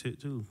picks hit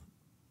too.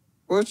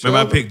 What's Remember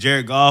I your- picked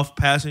Jared Goff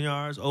passing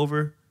yards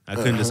over? I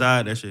couldn't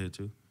decide. That shit hit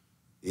too.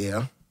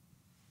 Yeah.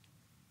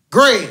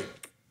 Greg.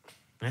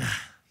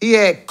 He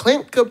had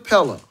Clint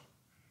Capella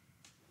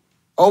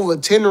over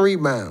 10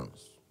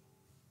 rebounds.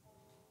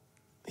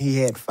 He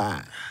had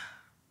 5.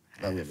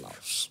 Another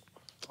loss.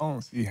 I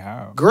don't see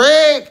how.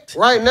 Greg,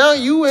 right now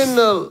you in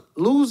the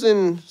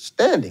losing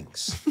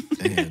standings.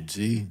 Damn,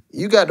 G.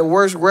 You got the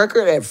worst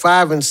record at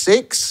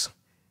 5-6.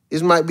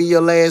 This might be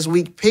your last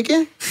week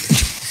picking.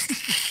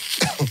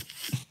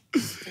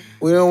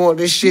 We don't want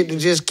this shit to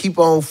just keep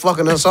on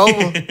fucking us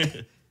over.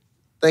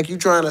 Think you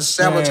trying to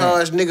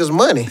sabotage niggas'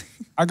 money.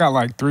 I got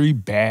like 3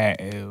 bad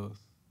L's.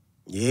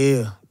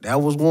 Yeah,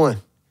 that was one.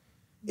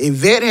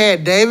 Yvette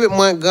had David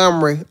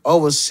Montgomery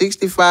over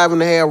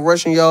 65.5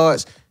 rushing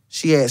yards.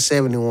 She had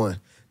 71.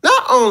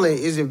 Not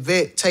only is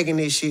Yvette taking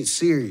this shit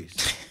serious,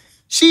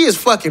 she is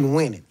fucking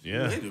winning.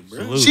 Yeah.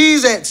 Salute.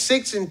 She's at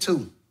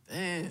 6-2.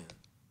 Damn.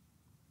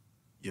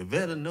 You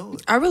better know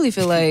it. I really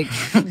feel like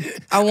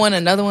I won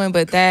another one,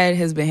 but Thad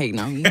has been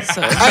hating on me,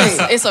 so Hey.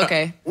 it's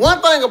okay.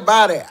 One thing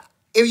about it,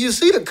 if you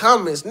see the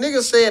comments,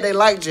 niggas said they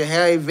liked your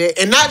hair, Yvette.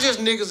 And not just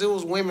niggas, it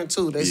was women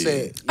too. They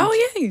said Oh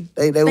yeah,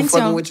 they were Thanks,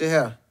 fucking y'all. with your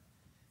hair.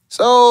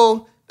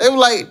 So they were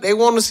like, they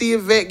want to see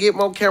Yvette get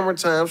more camera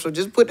time, so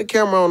just put the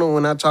camera on her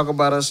when I talk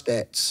about her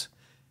stats.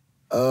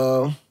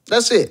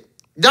 That's it.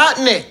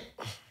 .net.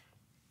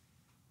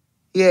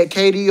 He had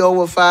KD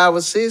over 5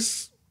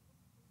 assists.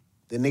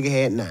 The nigga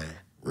had 9.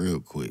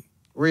 Real quick.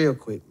 Real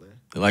quick, man.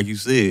 And like you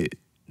said,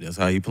 that's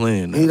how he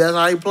playing now. That's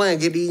how he playing.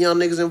 Get these young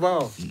niggas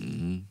involved.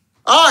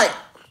 All right,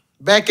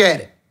 back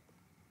at it.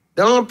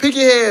 Don't pick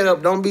your head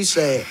up. Don't be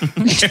sad.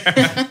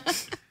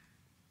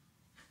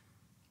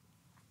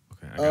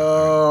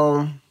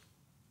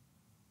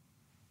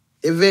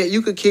 Yvette,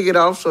 you could kick it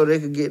off so they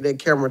could get that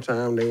camera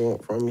time they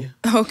want from you.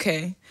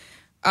 Okay.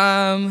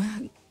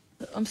 I'm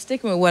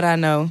sticking with what I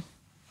know.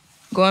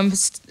 I'm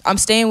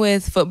staying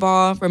with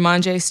football.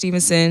 Ramondre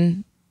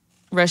Stevenson,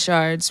 rush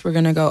yards. We're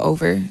gonna go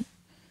over.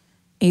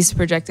 He's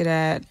projected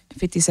at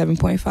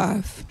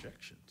 57.5.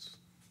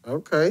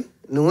 Okay.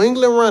 New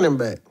England running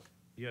back.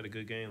 You had a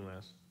good game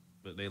last,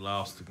 but they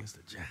lost against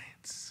the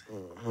Giants.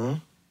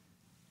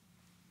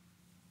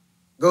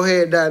 Go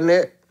ahead,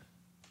 .net.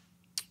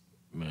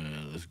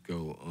 Man, let's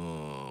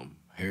go.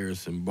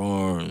 Harrison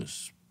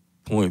Barnes,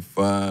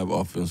 0.5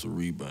 offensive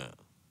rebound.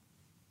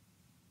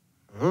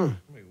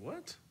 Wait,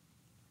 what?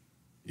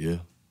 Yeah.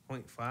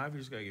 0.5? You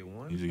just gotta get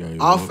one? You just gotta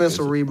get one.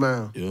 Offensive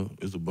rebound. Yeah,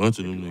 it's a bunch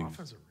of them niggas.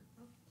 Offensive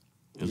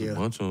There's a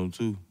bunch of them,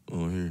 too,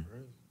 on here.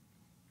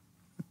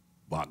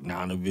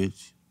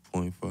 Bogdanovich,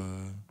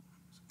 0.5.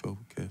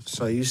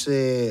 So you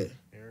said...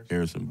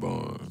 Harrison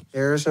Barnes.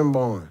 Harrison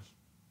Barnes.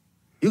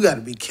 You got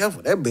to be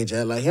careful. That bitch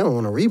act like he don't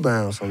want to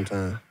rebound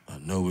sometimes. I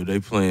know, but they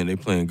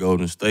playing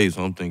Golden State,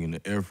 so I'm thinking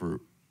the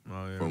effort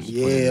from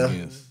playing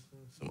against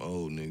some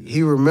old niggas.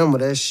 He remember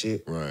that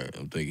shit. Right.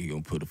 I'm thinking he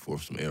gonna put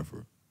forth some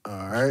effort.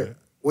 All right.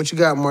 What you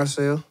got,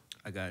 Marcel?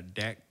 I got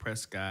Dak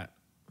Prescott,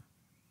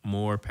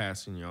 more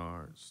passing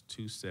yards,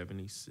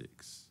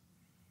 276.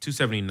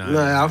 279.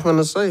 Nah, I was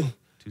finna say.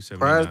 279.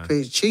 Prize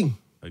picks cheating.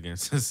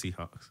 Against the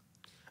Seahawks.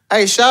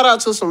 Hey, shout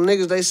out to some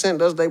niggas. They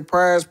sent us their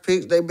prize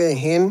picks. They been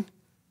hitting.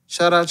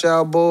 Shout out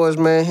y'all boys,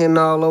 man, hitting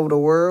all over the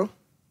world.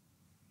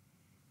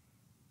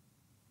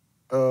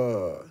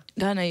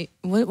 Donna,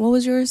 what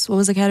was yours? What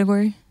was the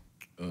category?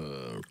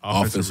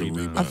 Offensive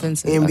rebound.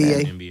 Offensive.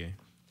 NBA. Okay. NBA.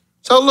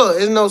 So look,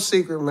 it's no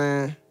secret,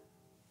 man.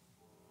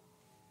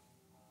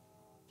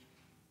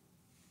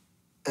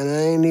 And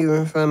I ain't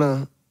even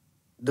finna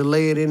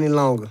delay it any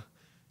longer.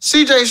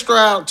 CJ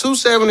Stroud,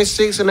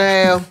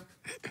 276.5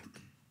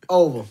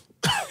 over.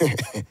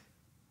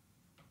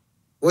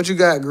 What you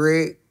got,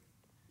 Greg?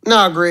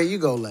 Nah, Greg, you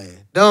go last.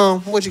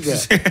 Dumb, what you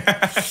got?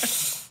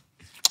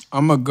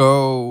 I'm gonna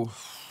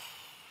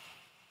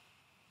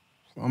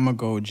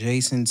go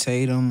Jason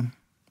Tatum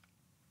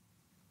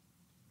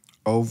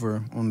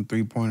over on the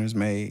 3-pointers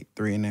made,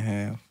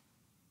 3.5.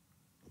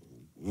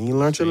 You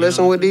learned your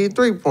lesson with these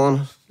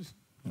 3-pointers.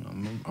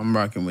 I'm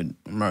rocking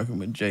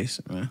with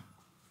Jason, man.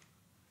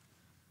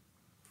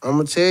 I'm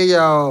gonna tell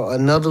y'all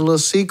another little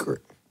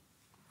secret.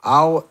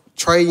 Our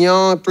Trae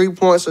Young 3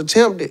 points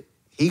attempted,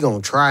 he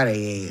gonna try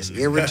their ass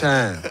every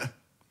time.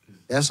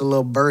 That's a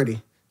little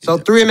birdie. So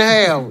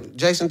 3.5,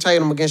 Jason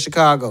Tatum against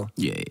Chicago.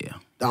 Yeah.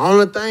 The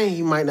only thing,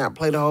 he might not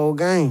play the whole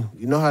game.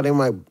 You know how they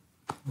might.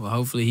 Well,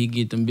 hopefully he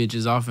get them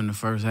bitches off in the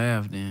first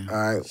half then. All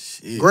right.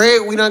 Shit.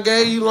 Greg, we done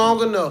gave you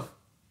long enough.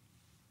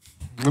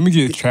 Let me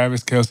get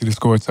Travis Kelce to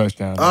score a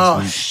touchdown.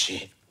 Oh,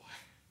 shit.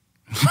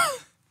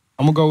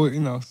 I'm going to go with,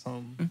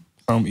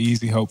 something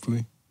easy,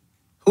 hopefully.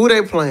 Who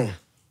they playing?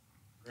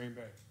 Green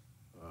Bay.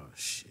 Oh,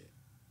 shit.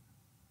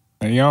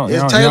 And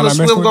Is Taylor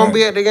Swift going to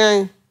be at the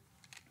game?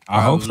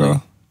 I hope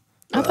so.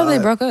 I thought they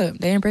broke up.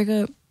 They didn't break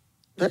up.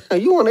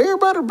 Damn, you want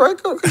everybody to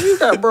break up because you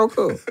got broke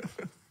up.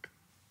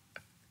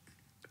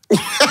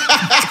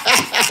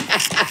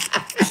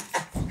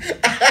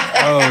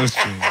 Oh,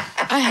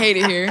 shit. I hate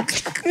it here.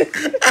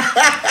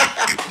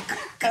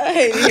 I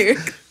hate it here.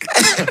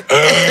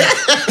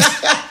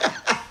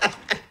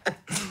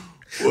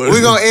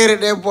 We're going to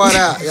edit that part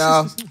out,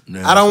 y'all.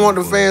 I don't want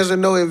the fans to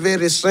know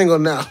Yvette is single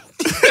now.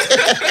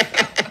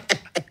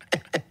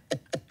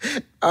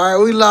 All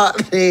right, we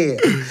locked in.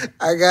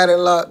 I got it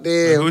locked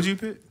in. Who'd you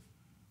pick?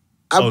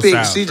 I picked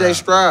CJ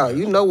Stroud.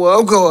 You know where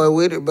I'm going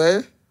with it,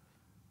 man.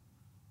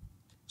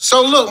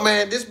 So look,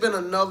 man, this been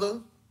another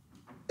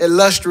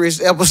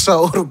illustrious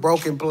episode of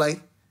Broken Play.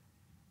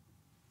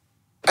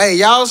 Hey,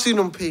 y'all see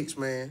them picks,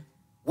 man.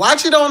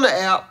 Watch it on the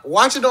app.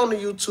 Watch it on the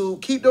YouTube.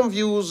 Keep them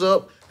views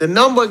up. The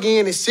number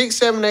again is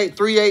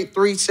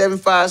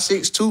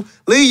 678-383-7562.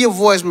 Leave your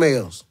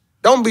voicemails.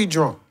 Don't be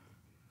drunk.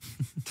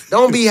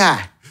 Don't be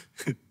high.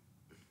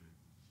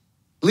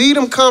 Leave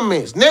them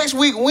comments. Next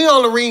week, we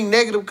only read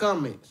negative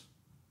comments.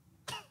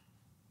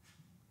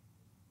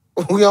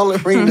 We only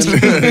read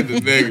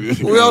the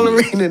negative. We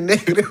only read the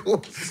negative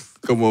ones.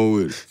 Come on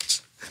with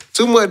it.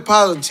 Too much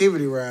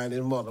positivity around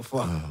this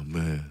motherfucker. Oh,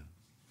 man.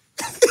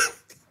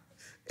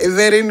 Is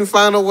there any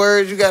final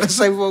words you got to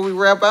say before we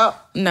wrap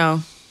out?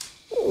 No.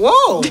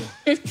 Whoa.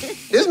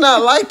 It's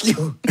not like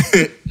you.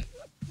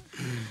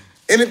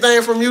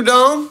 Anything from you,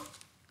 Dom?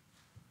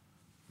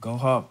 Go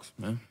Hawks,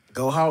 man.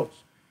 Go Hawks.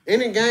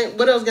 Any game?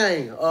 What else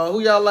game?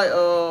 Who y'all like?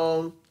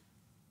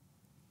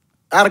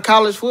 Out of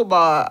college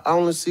football, I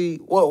only see...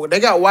 What, they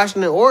got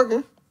Washington,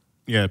 Oregon?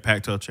 Yeah,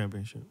 Pac-12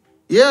 championship.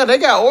 Yeah, they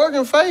got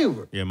Oregon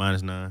favored. Yeah,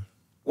 -9.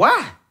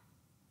 Why?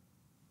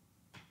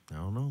 I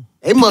don't know.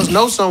 They must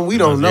know something we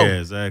don't know. Yeah,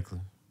 exactly.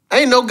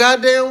 Ain't no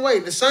goddamn way.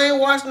 The same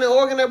Washington,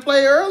 Oregon that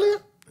played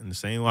earlier? And the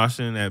same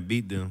Washington that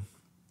beat them.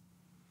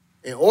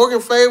 And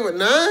Oregon favored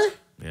 9? Yeah,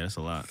 that's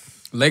a lot.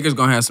 Lakers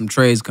gonna have some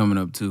trades coming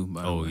up too.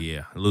 Oh,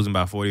 yeah. Losing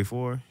by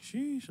 44.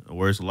 Sheesh. The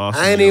worst loss.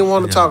 I ain't even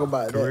want to talk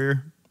about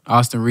career. That.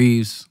 Austin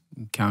Reeves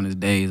count his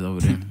days over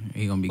there.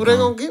 He gonna be. Who they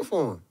gonna get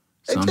for him?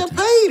 They just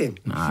paid him.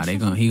 Nah,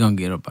 he gonna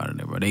get up out of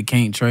there, bro. They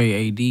can't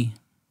trade AD.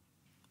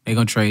 They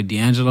gonna trade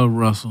D'Angelo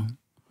Russell.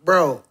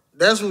 Bro,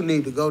 that's who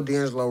need to go,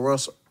 D'Angelo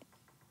Russell.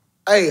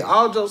 Hey,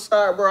 all jokes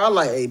aside, bro, I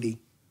like AD.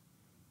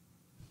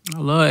 I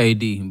love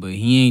AD, but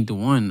he ain't the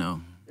one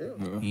though.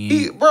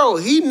 Yeah.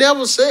 He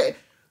never said.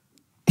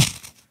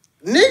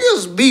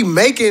 Niggas be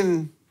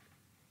making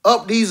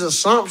up these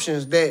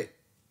assumptions that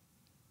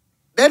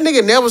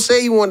nigga never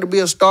said he wanted to be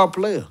a star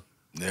player.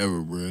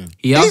 Never, bro.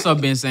 He also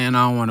been saying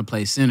I don't want to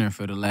play center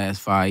for the last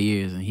 5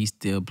 years, and he's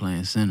still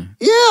playing center.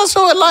 Yeah,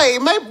 so it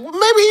like maybe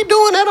he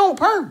doing that on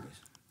purpose.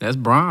 That's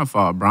Brian's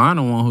fault. Brian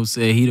the one who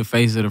said he the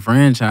face of the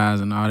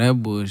franchise and all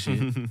that bullshit.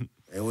 And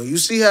when you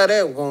see how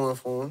that going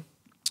for him.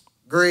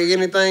 Greg,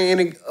 anything,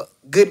 any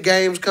good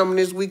games coming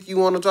this week you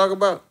want to talk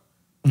about?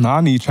 No,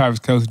 I need Travis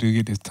Kelce to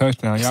get this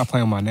touchdown. Y'all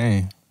playing my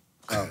name.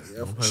 Oh,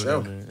 yeah, for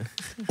sure.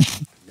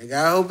 Nigga,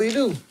 I hope he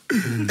do.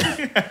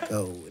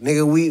 So,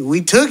 nigga,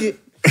 we took it.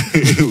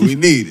 We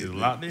need it. It's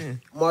locked in.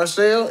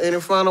 Marcel,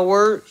 any final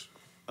words?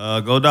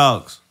 Go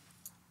Dogs.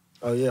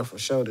 Oh, yeah, for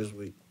sure this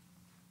week.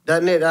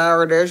 That net I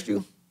already asked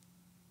you?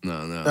 No.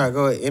 All right,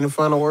 go ahead. Any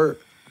final word?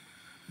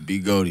 Be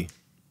Goaty.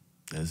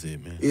 That's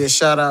it, man. Yeah,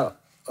 shout out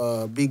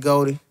B.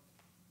 Goldie.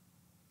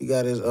 He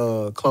got his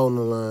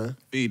clothing line.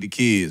 Feed the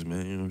kids,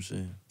 man. You know what I'm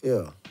saying?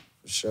 Yeah,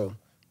 for sure.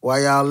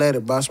 While y'all at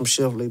it, buy some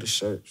Chef Leader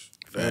shirts.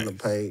 On the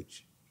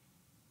page.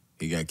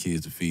 He got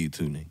kids to feed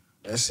too, nigga.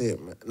 That's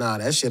it, man. Nah,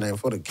 that shit ain't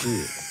for the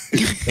kids.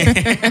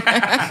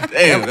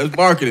 Damn, that's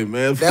marketing,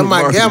 man. That's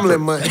my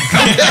gambling money.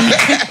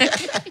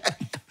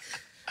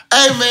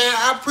 Hey, man,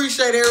 I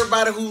appreciate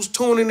everybody who's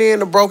tuning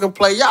in to Broken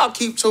Play. Y'all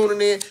keep tuning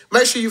in.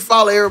 Make sure you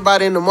follow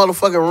everybody in the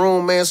motherfucking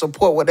room, man.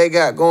 Support what they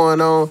got going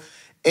on.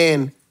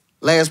 And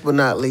last but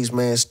not least,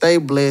 man, stay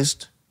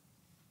blessed.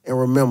 And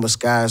remember,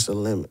 sky's the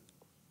limit.